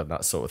like we've done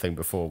that sort of thing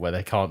before where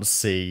they can't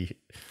see,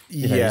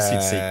 you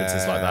see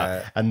sequences like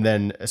that. And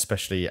then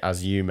especially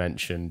as you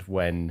mentioned,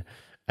 when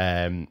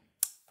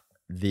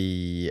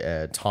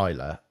the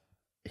Tyler,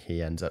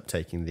 he ends up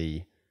taking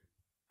the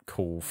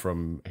call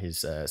from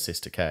his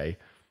sister Kay,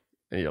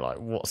 and you're like,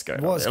 what's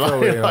going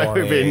on? Like,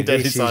 being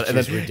dead inside, and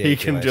then he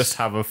can just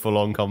have a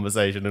full-on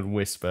conversation and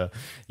whisper.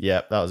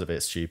 Yeah, that was a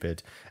bit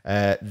stupid.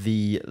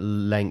 The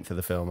length of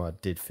the film, I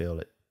did feel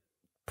it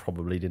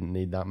probably didn't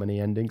need that many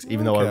endings,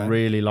 even though I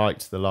really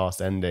liked the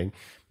last ending.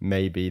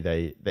 Maybe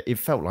it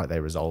felt like they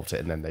resolved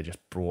it, and then they just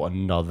brought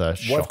another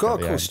shock. Well, I've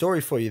got a cool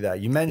story for you there.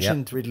 You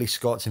mentioned Ridley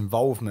Scott's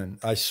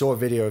involvement. I saw a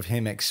video of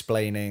him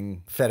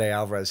explaining Fede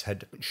Alvarez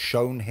had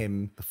shown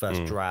him the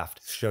first draft,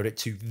 showed it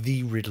to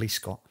the Ridley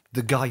Scott,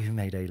 the guy who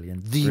made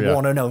Alien, the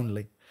one and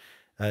only.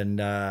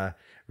 And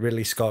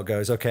Ridley Scott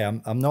goes, okay,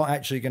 I'm not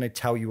actually going to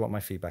tell you what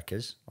my feedback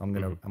is. I'm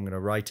gonna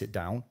write it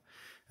down,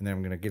 and then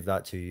I'm going to give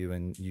that to you,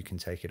 and you can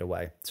take it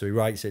away. So he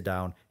writes it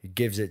down. He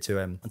gives it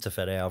to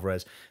Fede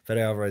Alvarez. Fede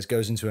Alvarez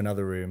goes into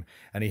another room,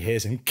 and he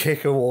hears him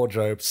kick a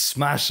wardrobe,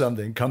 smash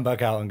something, come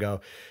back out and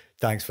go,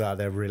 thanks for that,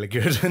 they're really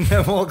good. And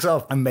then walks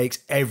off and makes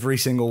every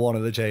single one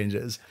of the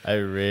changes. Oh,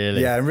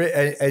 really? Yeah,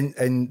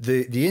 and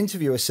the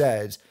interviewer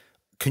said,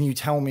 can you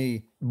tell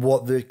me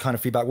what the kind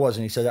of feedback was?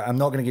 And he said, I'm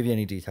not going to give you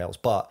any details,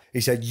 but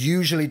he said,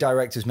 usually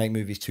directors make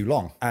movies too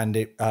long, and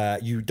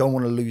you don't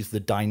want to lose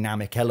the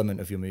dynamic element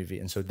of your movie.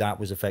 And so that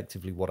was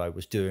effectively what I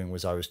was doing,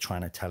 was I was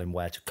trying to tell him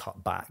where to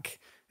cut back.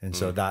 And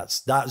so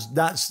that's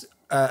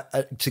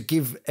to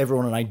give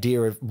everyone an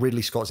idea of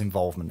Ridley Scott's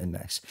involvement in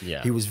this.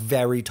 Yeah. He was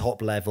very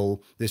top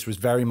level. This was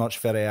very much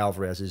Fede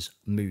Alvarez's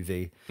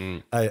movie.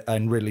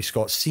 And Ridley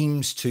Scott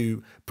seems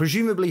to,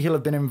 presumably he'll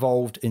have been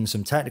involved in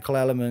some technical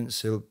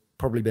elements. He'll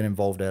probably been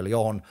involved early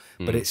on,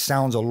 but it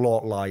sounds a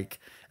lot like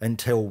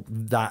until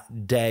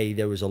that day,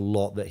 there was a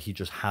lot that he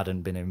just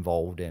hadn't been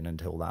involved in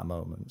until that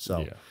moment.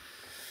 So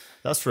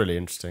that's really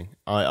interesting.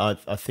 I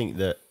think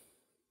that,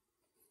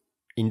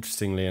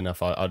 interestingly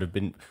enough, I'd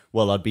be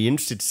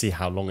interested to see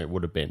how long it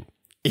would have been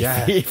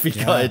if he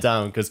cut it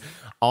down, because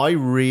I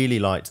really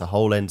liked the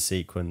whole end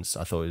sequence.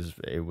 I thought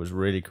it was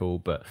really cool,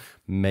 but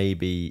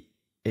maybe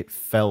it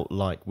felt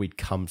like we'd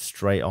come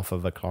straight off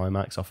of a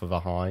climax, off of a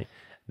high,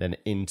 then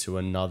into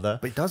another.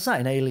 But it does that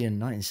in Alien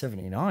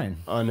 1979.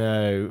 I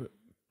know,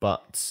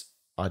 but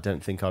I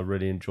don't think I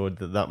really enjoyed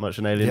that much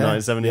in Alien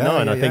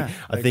 1979.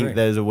 I think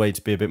there's a way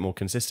to be a bit more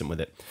consistent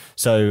with it.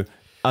 So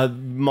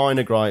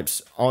minor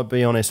gripes. I'll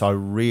be honest, I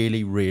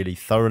really, really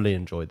thoroughly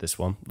enjoyed this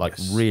one.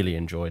 Really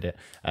enjoyed it.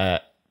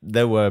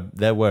 There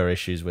were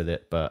issues with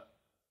it, but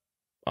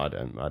I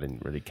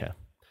didn't really care.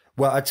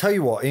 Well, I tell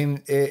you what,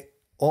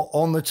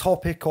 on the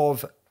topic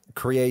of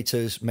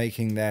creators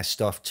making their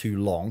stuff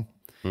too long,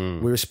 We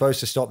were supposed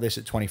to stop this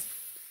at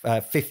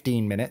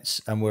 15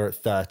 minutes, and we're at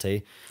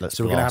 30.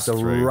 So we're going to have to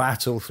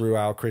rattle through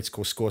our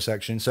critical score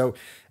section. So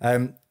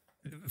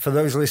for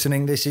those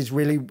listening, this is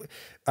really,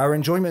 our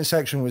enjoyment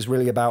section was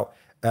really about,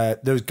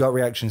 those gut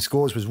reaction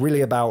scores was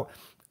really about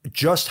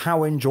just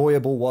how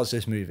enjoyable was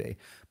this movie.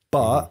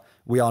 But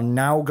we are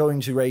now going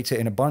to rate it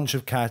in a bunch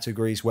of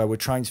categories where we're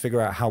trying to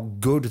figure out how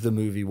good the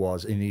movie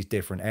was in these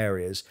different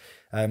areas.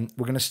 We're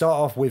going to start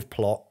off with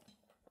plot.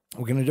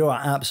 We're going to do our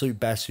absolute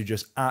best to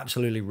just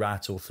absolutely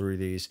rattle through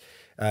these.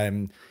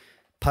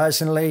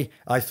 Personally,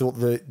 I thought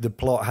the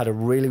plot had a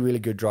really, really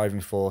good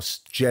driving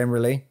force.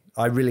 Generally,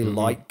 I really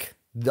like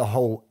the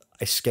whole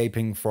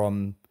escaping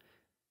from,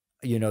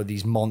 you know,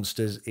 these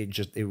monsters.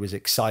 It was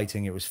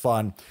exciting. It was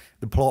fun.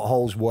 The plot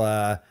holes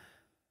were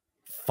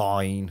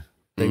fine.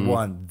 They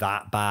weren't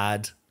that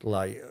bad.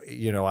 Like,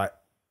 you know,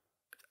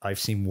 I've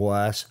seen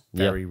worse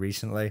very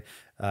recently.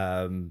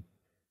 I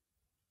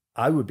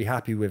would be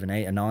happy with an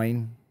 8 or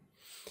 9.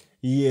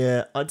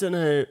 Yeah, I don't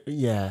know.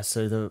 Yeah,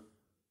 so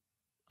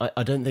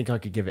I don't think I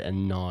could give it a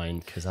 9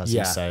 because, as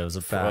you say,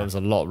 there was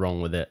a lot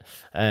wrong with it.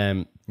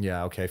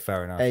 Yeah, okay,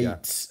 fair enough. 8. Yeah.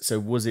 So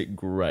was it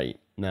great?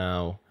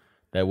 Now,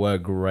 there were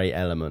great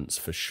elements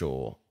for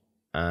sure,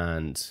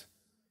 and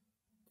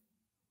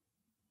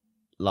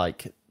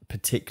like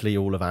particularly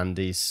all of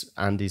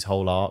Andy's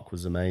whole arc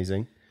was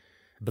amazing.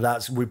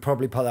 But we'd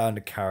probably put that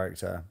under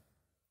character.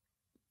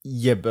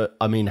 Yeah, but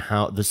I mean,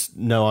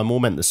 no, I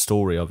more meant the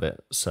story of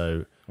it.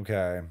 So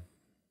okay,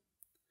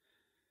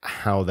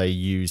 how they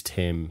used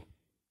him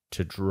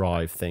to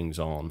drive things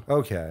on.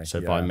 Okay. So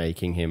by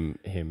making him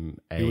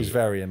he was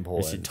very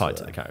important. It's tied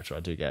to the character, I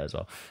do get as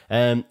well.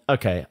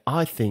 Okay,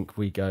 I think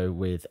we go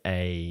with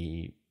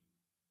a...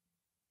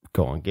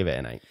 Go on, give it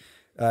an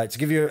 8. To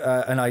give you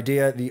an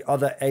idea, the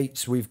other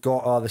 8s we've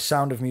got are The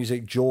Sound of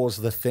Music, Jaws,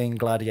 The Thing,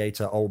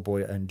 Gladiator, Old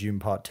Boy, and Dune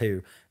Part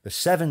 2. The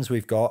 7s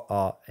we've got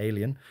are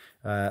Alien,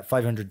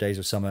 500 Days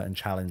of Summer, and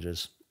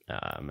Challengers.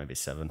 Maybe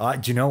 7.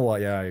 Do you know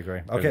what? Yeah, I agree.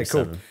 Okay,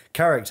 cool. 7.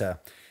 Character.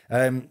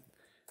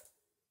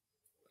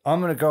 I'm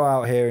going to go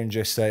out here and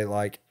just say,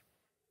 like,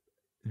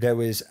 there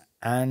was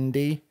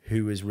Andy,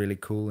 who was really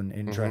cool and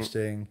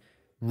interesting.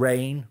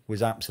 Rain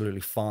was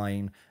absolutely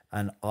fine.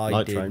 And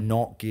I did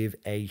not give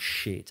a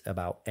shit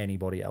about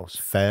anybody else.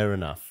 Fair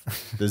enough.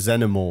 The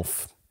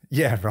Xenomorph.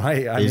 Yeah,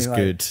 right. He's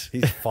good.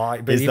 He's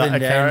fine. But Is even that a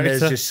then, character?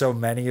 there's just so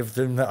many of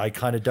them that I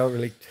kind of don't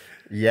really...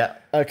 Yeah.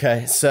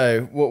 Okay,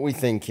 so what are we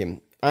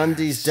thinking?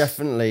 Andy's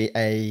definitely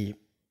a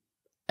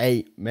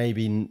 8,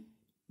 maybe,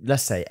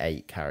 let's say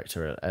 8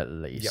 character at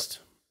least. Yep.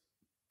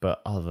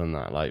 But other than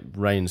that, like,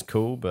 Rain's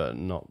cool, but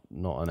not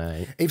an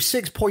 8. If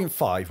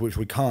 6.5, which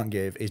we can't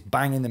give, is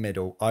bang in the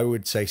middle, I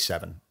would say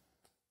 7.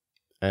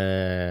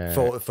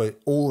 For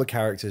all the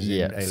characters in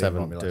Alien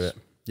 7, Romulus. do it.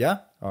 Yeah?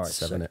 All right.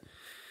 7 it.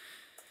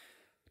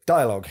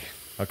 Dialogue.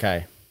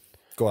 Okay.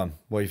 Go on.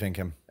 What are you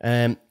thinking?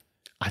 I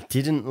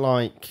didn't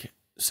like...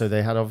 So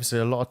they had obviously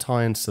a lot of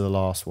tie-ins to the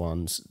last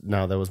ones.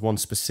 Now, there was one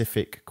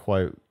specific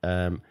quote,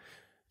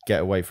 get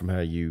away from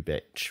her, you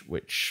bitch,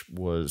 which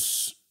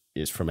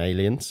is from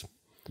Aliens.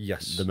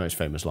 Yes. The most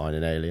famous line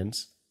in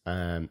Aliens.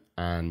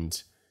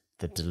 And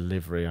the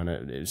delivery on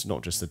it, it's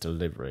not just the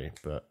delivery,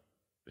 but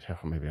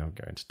maybe I'll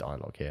go into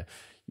dialogue here.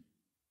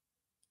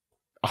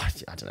 I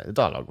don't know. The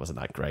dialogue wasn't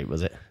that great,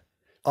 was it?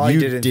 I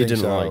didn't think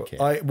so. like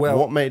it.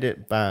 What made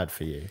it bad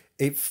for you?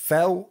 It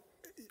felt...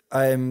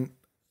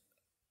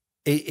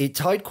 It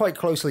tied quite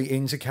closely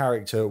into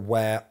character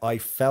where I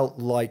felt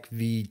like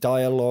the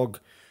dialogue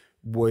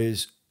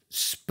was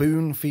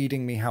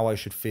spoon-feeding me how I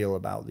should feel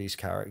about these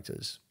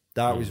characters.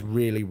 That was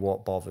really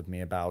what bothered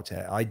me about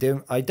it. I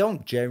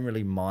don't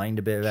generally mind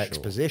a bit of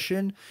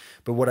exposition,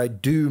 but what I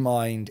do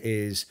mind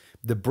is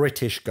the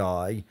British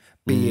guy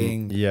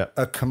being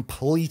a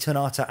complete and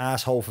utter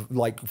asshole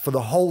for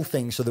the whole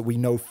thing, so that we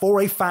know for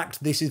a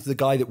fact this is the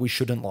guy that we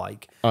shouldn't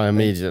like. I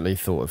immediately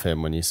thought of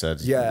him when you said...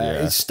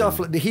 it's stuff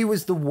like... He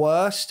was the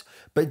worst,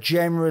 but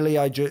generally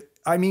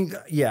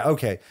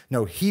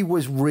no, he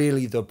was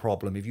really the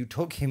problem. If you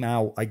took him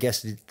out, I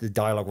guess the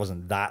dialogue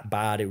wasn't that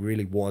bad. It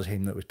really was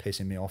him that was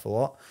pissing me off a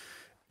lot.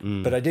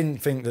 But I didn't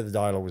think that the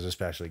dialogue was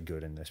especially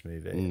good in this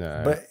movie.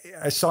 No. But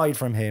aside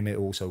from him, it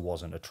also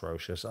wasn't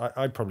atrocious.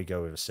 I'd probably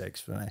go with a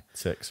 6 for me.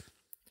 6.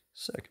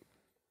 Sick.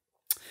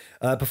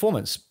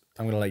 Performance.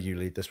 I'm going to let you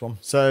lead this one.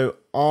 So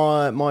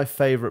my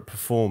favourite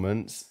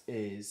performance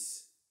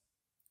is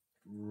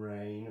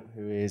Rain,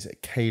 who is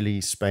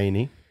Cailee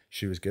Spaeny.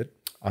 She was good.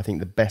 I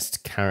think the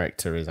best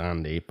character is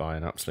Andy by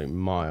an absolute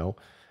mile.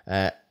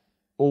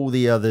 All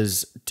the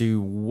others do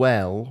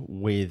well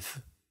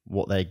with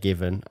what they're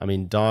given. I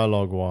mean,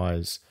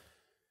 dialogue-wise,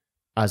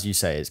 as you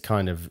say, it's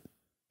kind of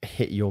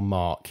hit your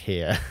mark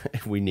here.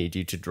 We need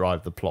you to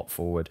drive the plot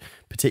forward,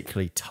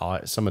 particularly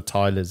some of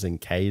Tyler's and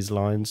Kay's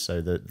lines.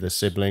 So the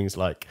siblings,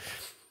 like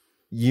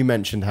you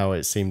mentioned how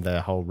it seemed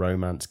their whole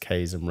romance,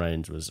 Kay's and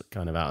Rain's, was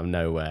kind of out of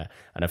nowhere.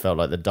 And I felt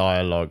like the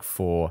dialogue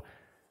for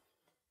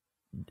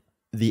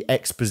the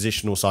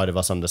expositional side of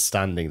us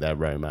understanding their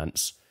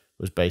romance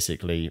was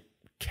basically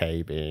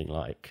Kay being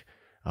like,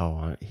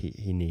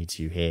 he needs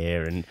you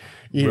here, and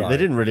they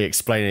didn't really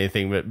explain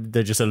anything, but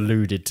they just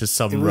alluded to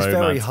some romance. It was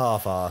very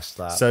half-assed,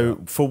 that. So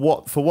for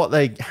what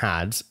they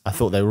had, I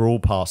thought they were all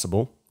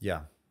passable.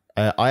 Yeah.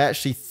 I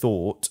actually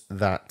thought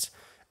that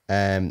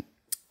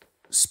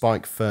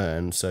Spike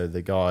Fern, so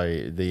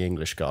the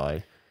English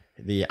guy,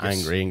 the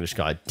angry English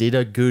guy, did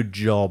a good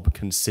job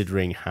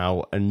considering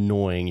how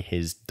annoying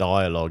his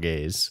dialogue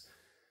is.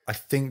 I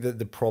think that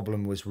the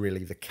problem was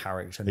really the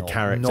character,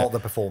 not the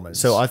performance.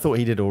 So I thought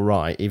he did all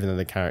right, even though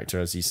the character,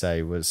 as you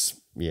say, was,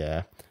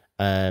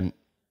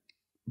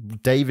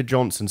 David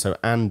Jonsson, so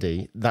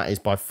Andy, that is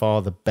by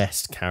far the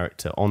best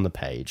character on the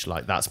page.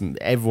 Like, that's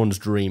everyone's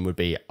dream would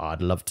be,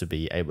 I'd love to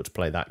be able to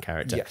play that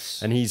character.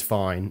 Yes. And he's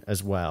fine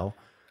as well.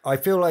 I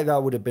feel like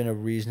that would have been a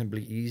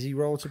reasonably easy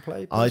role to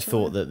play. Personally. I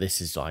thought that this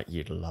is like,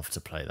 you'd love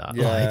to play that.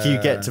 Yeah. Like,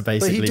 you get to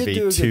basically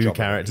be two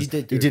characters.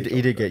 He did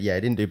good. Yeah,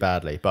 he didn't do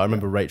badly. But I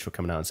remember Rachel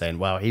coming out and saying,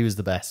 wow, he was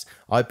the best.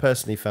 I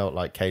personally felt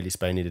like Cailee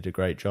Spaeny did a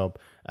great job.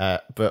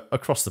 But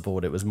across the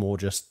board, it was more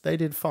just, they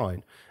did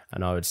fine.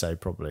 And I would say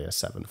probably a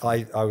 7.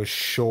 I was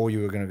sure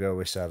you were going to go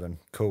with 7.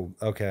 Cool.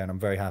 Okay, and I'm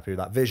very happy with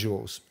that.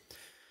 Visuals.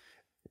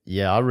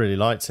 Yeah, I really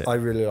liked it. I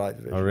really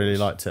liked the visuals. I really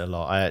liked it a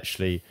lot.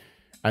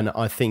 And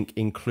I think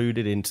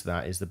included into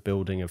that is the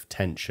building of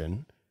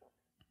tension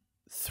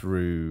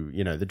through,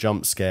 the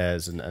jump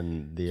scares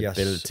and the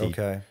ability.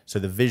 Okay. So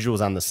the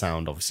visuals and the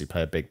sound obviously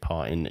play a big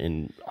part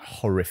in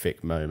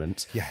horrific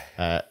moments.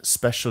 Yeah.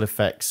 Special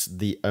effects,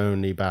 the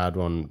only bad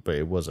one, but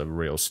it was a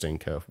real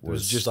stinker. It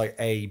was just like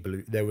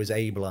there was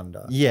a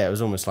blunder. Yeah, it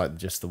was almost like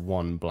just the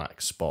one black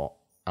spot.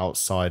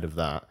 Outside of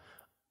that,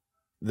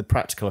 the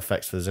practical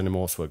effects for the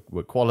Xenomorphs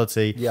were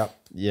quality. Yeah.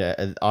 Yeah,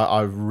 and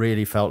I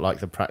really felt like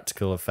the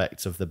practical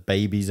effects of the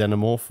baby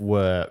Xenomorph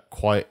were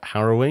quite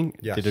harrowing.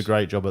 Yes. Did a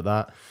great job at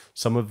that.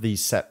 Some of the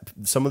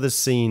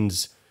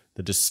scenes,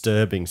 the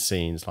disturbing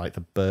scenes, like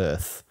the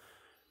birth,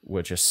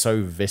 were just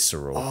so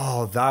visceral.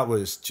 Oh, that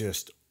was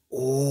just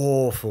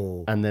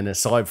awful. And then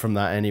aside from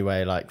that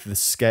anyway, like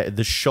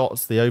the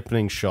shots, the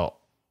opening shot,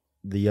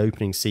 the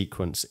opening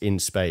sequence in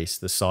space,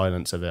 the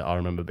silence of it, I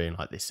remember being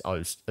like this. I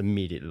was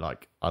immediately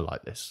like, I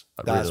like this.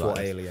 That's really what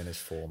Alien is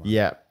for, man.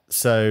 Yeah.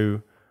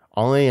 So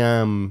I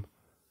am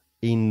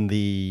in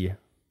the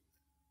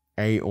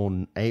 8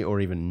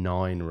 or even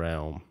 9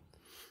 realm.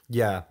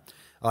 Yeah.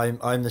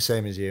 I'm the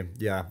same as you.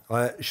 Yeah.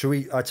 I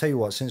tell you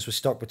what, since we're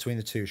stuck between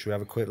the two, should we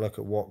have a quick look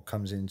at what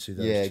comes into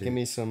those two? Give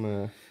me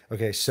some...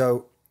 Okay,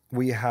 so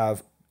we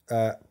have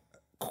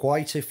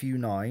quite a few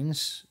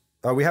 9s.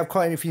 We have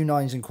quite a few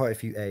 9s and quite a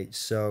few 8s.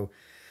 So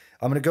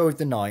I'm going to go with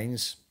the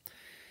 9s.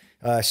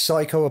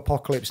 Psycho,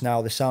 Apocalypse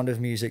Now, The Sound of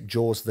Music,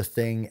 Jaws, The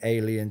Thing,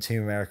 Alien,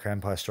 Team America,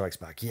 Empire Strikes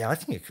Back. Yeah, I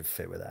think it could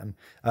fit with them.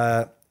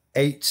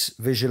 8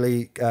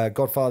 visually,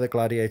 Godfather,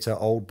 Gladiator,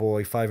 Old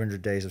Boy,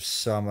 500 Days of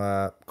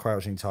Summer,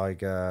 Crouching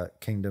Tiger,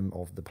 Kingdom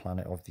of the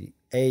Planet of the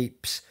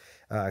Apes,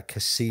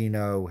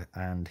 Casino,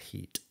 and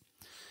Heat.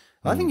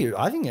 I think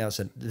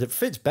it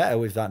fits better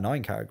with that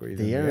 9 category.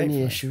 The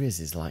only issue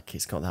is like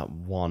it's got that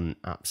one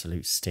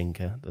absolute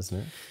stinker, doesn't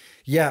it?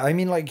 Yeah, I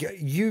mean, like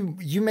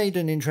you made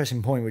an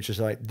interesting point, which is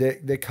like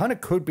there kind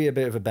of could be a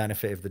bit of a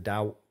benefit of the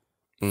doubt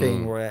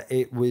thing, where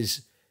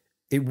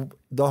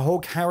the whole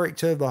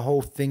character, the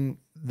whole thing,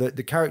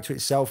 the character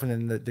itself,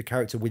 and then the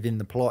character within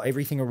the plot,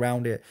 everything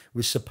around it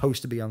was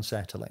supposed to be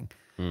unsettling.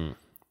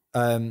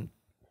 And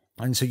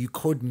so you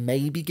could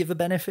maybe give a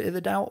benefit of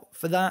the doubt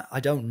for that. I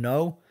don't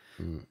know.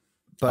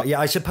 But yeah,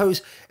 I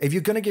suppose if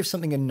you're going to give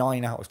something a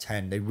 9 out of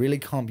 10, they really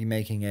can't be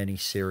making any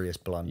serious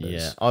blunders.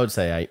 Yeah, I would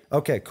say 8.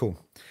 Okay, cool.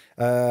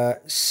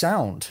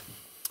 Sound,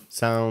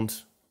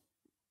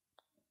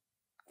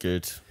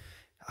 good.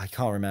 I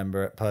can't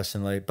remember it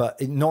personally,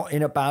 but not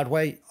in a bad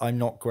way. I'm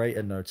not great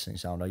at noticing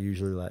sound. I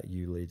usually let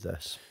you lead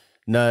this.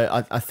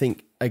 No, I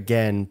think,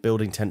 again,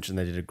 building tension,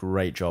 they did a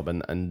great job,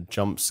 and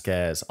jump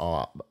scares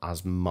are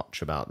as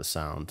much about the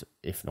sound,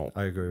 if not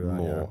I agree with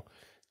more. that, yeah.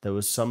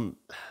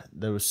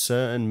 There were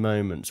certain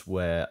moments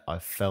where I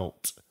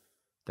felt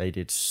they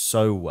did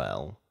so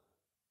well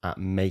at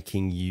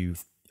making you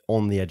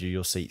on the edge of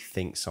your seat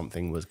think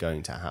something was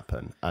going to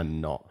happen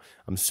and not.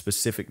 I'm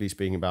specifically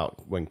speaking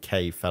about when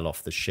Kay fell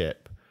off the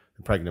ship,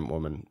 the pregnant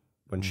woman,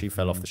 when she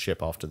fell off the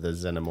ship after the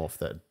xenomorph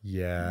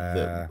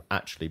that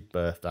actually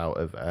birthed out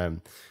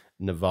of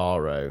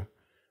Navarro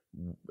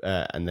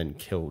and then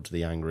killed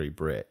the angry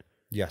Brit.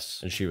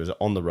 Yes. And she was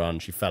on the run.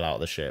 She fell out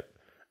of the ship.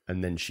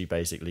 And then she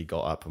basically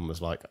got up and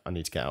was like, I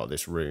need to get out of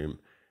this room.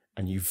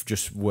 And you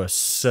just were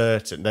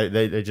certain.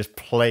 They just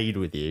played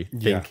with you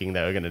thinking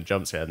they were going to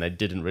jump scare, and they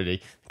didn't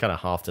really, kind of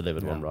half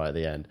delivered one right at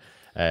the end.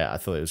 I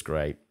thought it was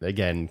great.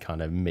 Again,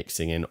 kind of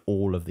mixing in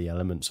all of the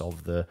elements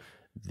of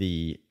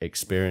the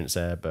experience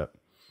there. But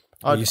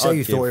you say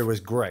you thought it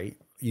was great.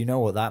 You know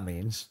what that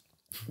means.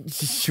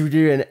 Should we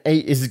do an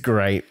 8 is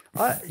great?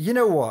 You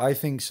know what? I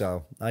think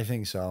so.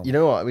 You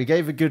know what? We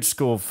gave a good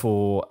score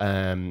for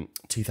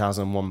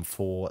 2001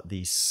 for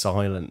the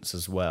silence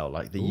as well.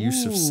 Like the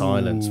use of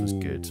silence was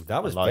good.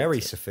 That was very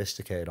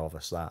sophisticated of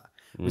us, that.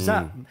 Was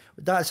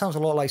that sounds a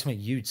lot like something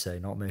you'd say,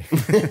 not me.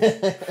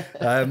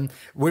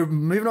 We're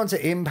moving on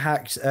to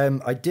impact.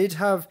 I did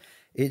have,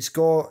 it's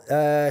got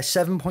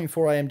 7.4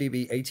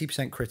 IMDb,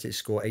 80% critic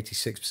score,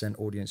 86%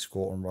 audience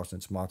score on Rotten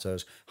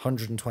Tomatoes,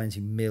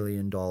 $120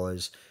 million.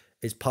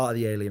 It's part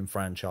of the Alien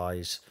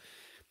franchise.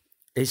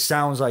 It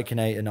sounds like an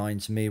 8 or 9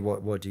 to me.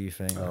 What do you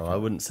think? Oh, I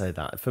wouldn't say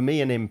that. For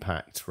me, an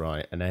impact,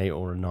 right, an 8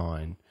 or a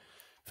 9.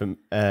 From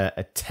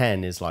a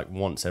 10 is like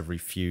once every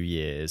few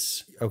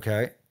years.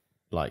 Okay.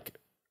 Like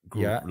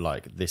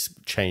this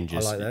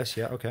changes. I like this.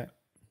 Yeah. Okay.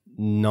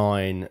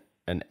 9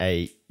 and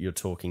 8, you're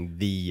talking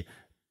the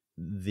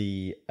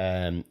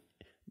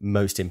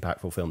most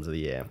impactful films of the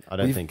year. I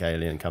don't think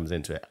Alien comes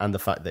into it, and the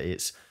fact that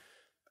it's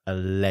a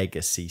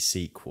legacy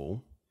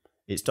sequel.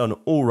 It's done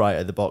all right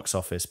at the box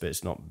office, but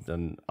it's not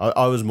done.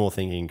 I was more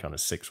thinking kind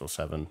of 6 or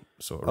 7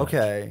 sort of.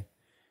 Okay.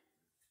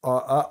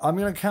 I'm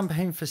going to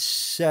campaign for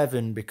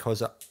 7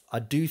 because I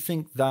do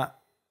think that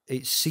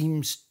it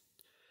seems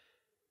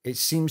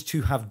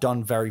to have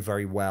done very,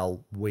 very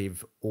well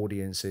with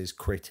audiences,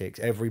 critics.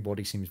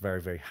 Everybody seems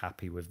very, very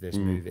happy with this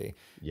movie.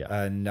 Yeah.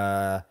 And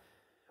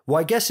well,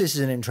 I guess this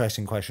is an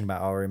interesting question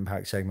about our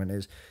impact segment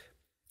is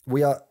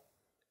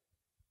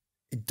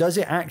does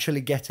it actually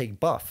get a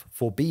buff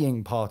for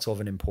being part of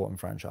an important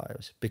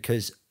franchise?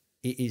 Because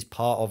it is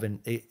part of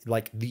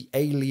like the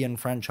Alien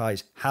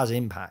franchise has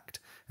impact.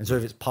 And so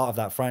if it's part of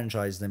that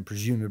franchise, then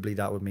presumably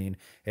that would mean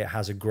it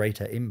has a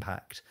greater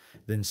impact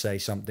than, say,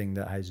 something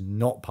that is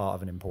not part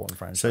of an important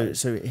franchise.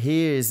 So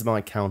here is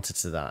my counter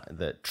to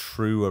that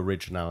true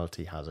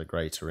originality has a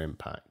greater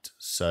impact.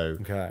 So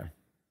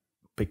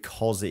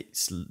because it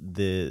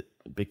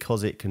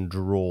can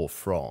draw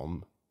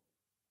from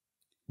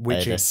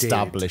which an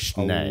established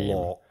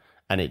name,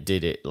 and it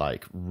did it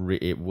like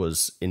it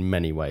was in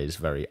many ways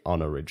very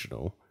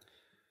unoriginal.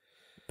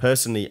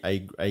 Personally,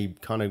 a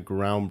kind of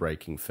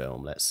groundbreaking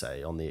film, let's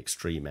say, on the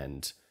extreme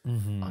end,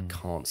 I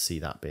can't see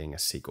that being a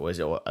sequel. Is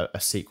it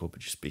a sequel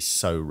would just be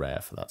so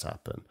rare for that to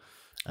happen.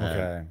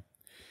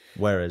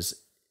 Whereas,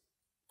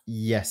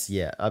 yes,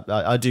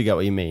 I do get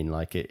what you mean.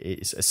 Like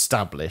it's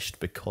established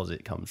because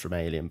it comes from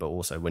Alien, but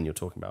also when you're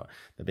talking about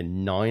there've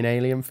been 9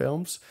 Alien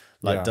films,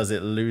 like does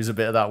it lose a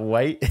bit of that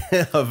weight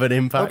of an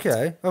impact?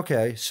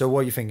 Okay. So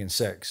what are you thinking?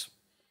 6?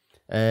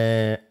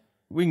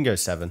 We can go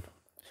 7.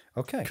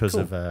 Okay, because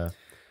of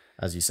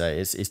as you say,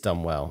 it's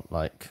done well.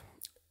 Like,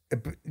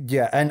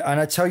 yeah, and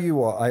I tell you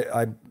what,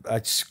 I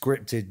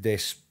scripted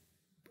this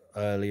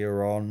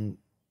earlier on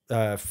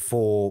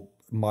for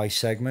my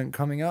segment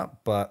coming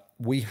up, but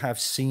we have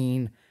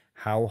seen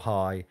how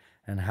high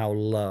and how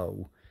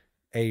low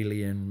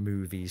Alien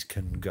movies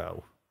can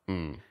go.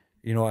 You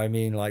know what I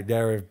mean? Like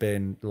there have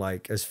been,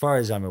 like, as far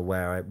as I'm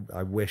aware,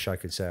 I wish I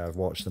could say I've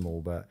watched them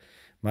all, but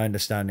my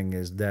understanding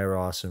is there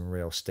are some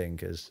real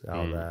stinkers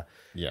out there.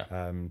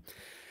 Yeah.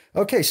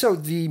 Okay, so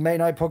the Main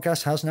Night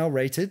Podcast has now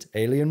rated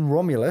Alien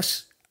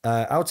Romulus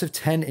out of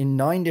 10 in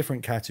 9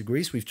 different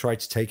categories. We've tried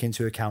to take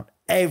into account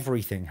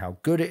everything, how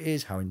good it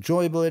is, how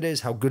enjoyable it is,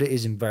 how good it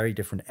is in very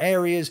different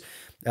areas.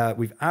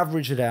 We've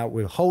averaged it out.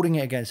 We're holding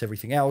it against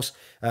everything else.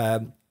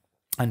 And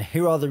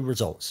here are the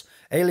results.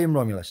 Alien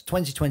Romulus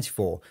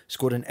 2024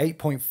 scored an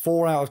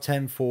 8.4 out of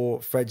 10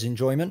 for Fred's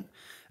enjoyment,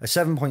 a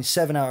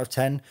 7.7 out of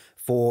 10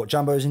 for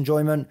Jambo's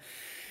enjoyment.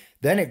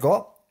 Then it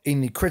got,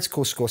 in the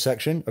critical score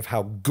section of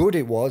how good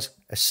it was,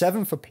 a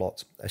 7 for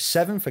plot, a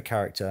 7 for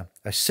character,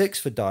 a 6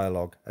 for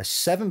dialogue, a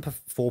 7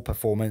 for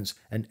performance,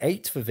 an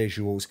 8 for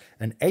visuals,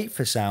 an 8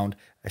 for sound,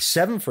 a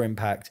 7 for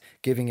impact,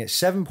 giving it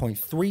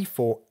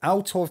 7.34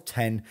 out of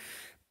 10,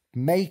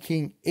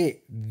 making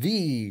it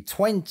the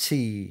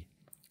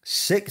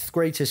 26th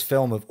greatest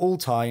film of all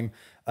time.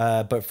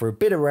 But for a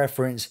bit of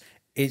reference,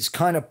 it's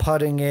kind of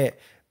putting it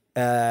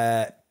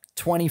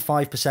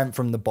 25%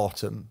 from the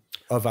bottom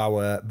of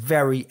our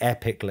very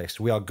epic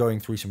list. We are going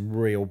through some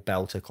real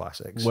belter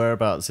classics.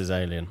 Whereabouts is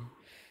Alien?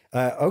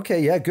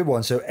 Okay, yeah, good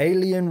one. So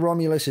Alien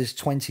Romulus is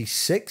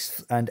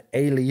 26th and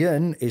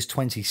Alien is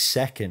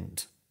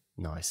 22nd.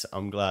 Nice.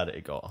 I'm glad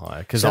it got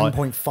higher.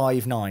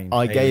 7.59.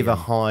 I gave a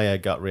higher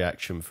gut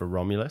reaction for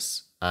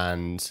Romulus,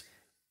 and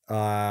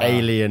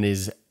Alien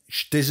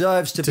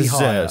deserves to be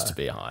higher.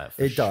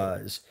 It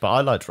does. But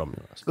I liked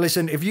Romulus.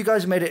 Listen, if you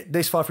guys made it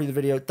this far through the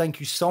video, thank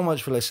you so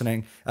much for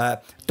listening.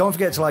 Don't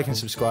forget to like and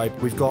subscribe.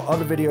 We've got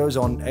other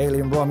videos on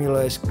Alien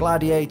Romulus,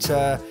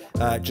 Gladiator.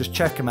 Just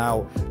check them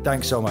out.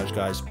 Thanks so much,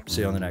 guys.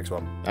 See you on the next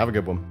one. Have a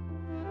good one.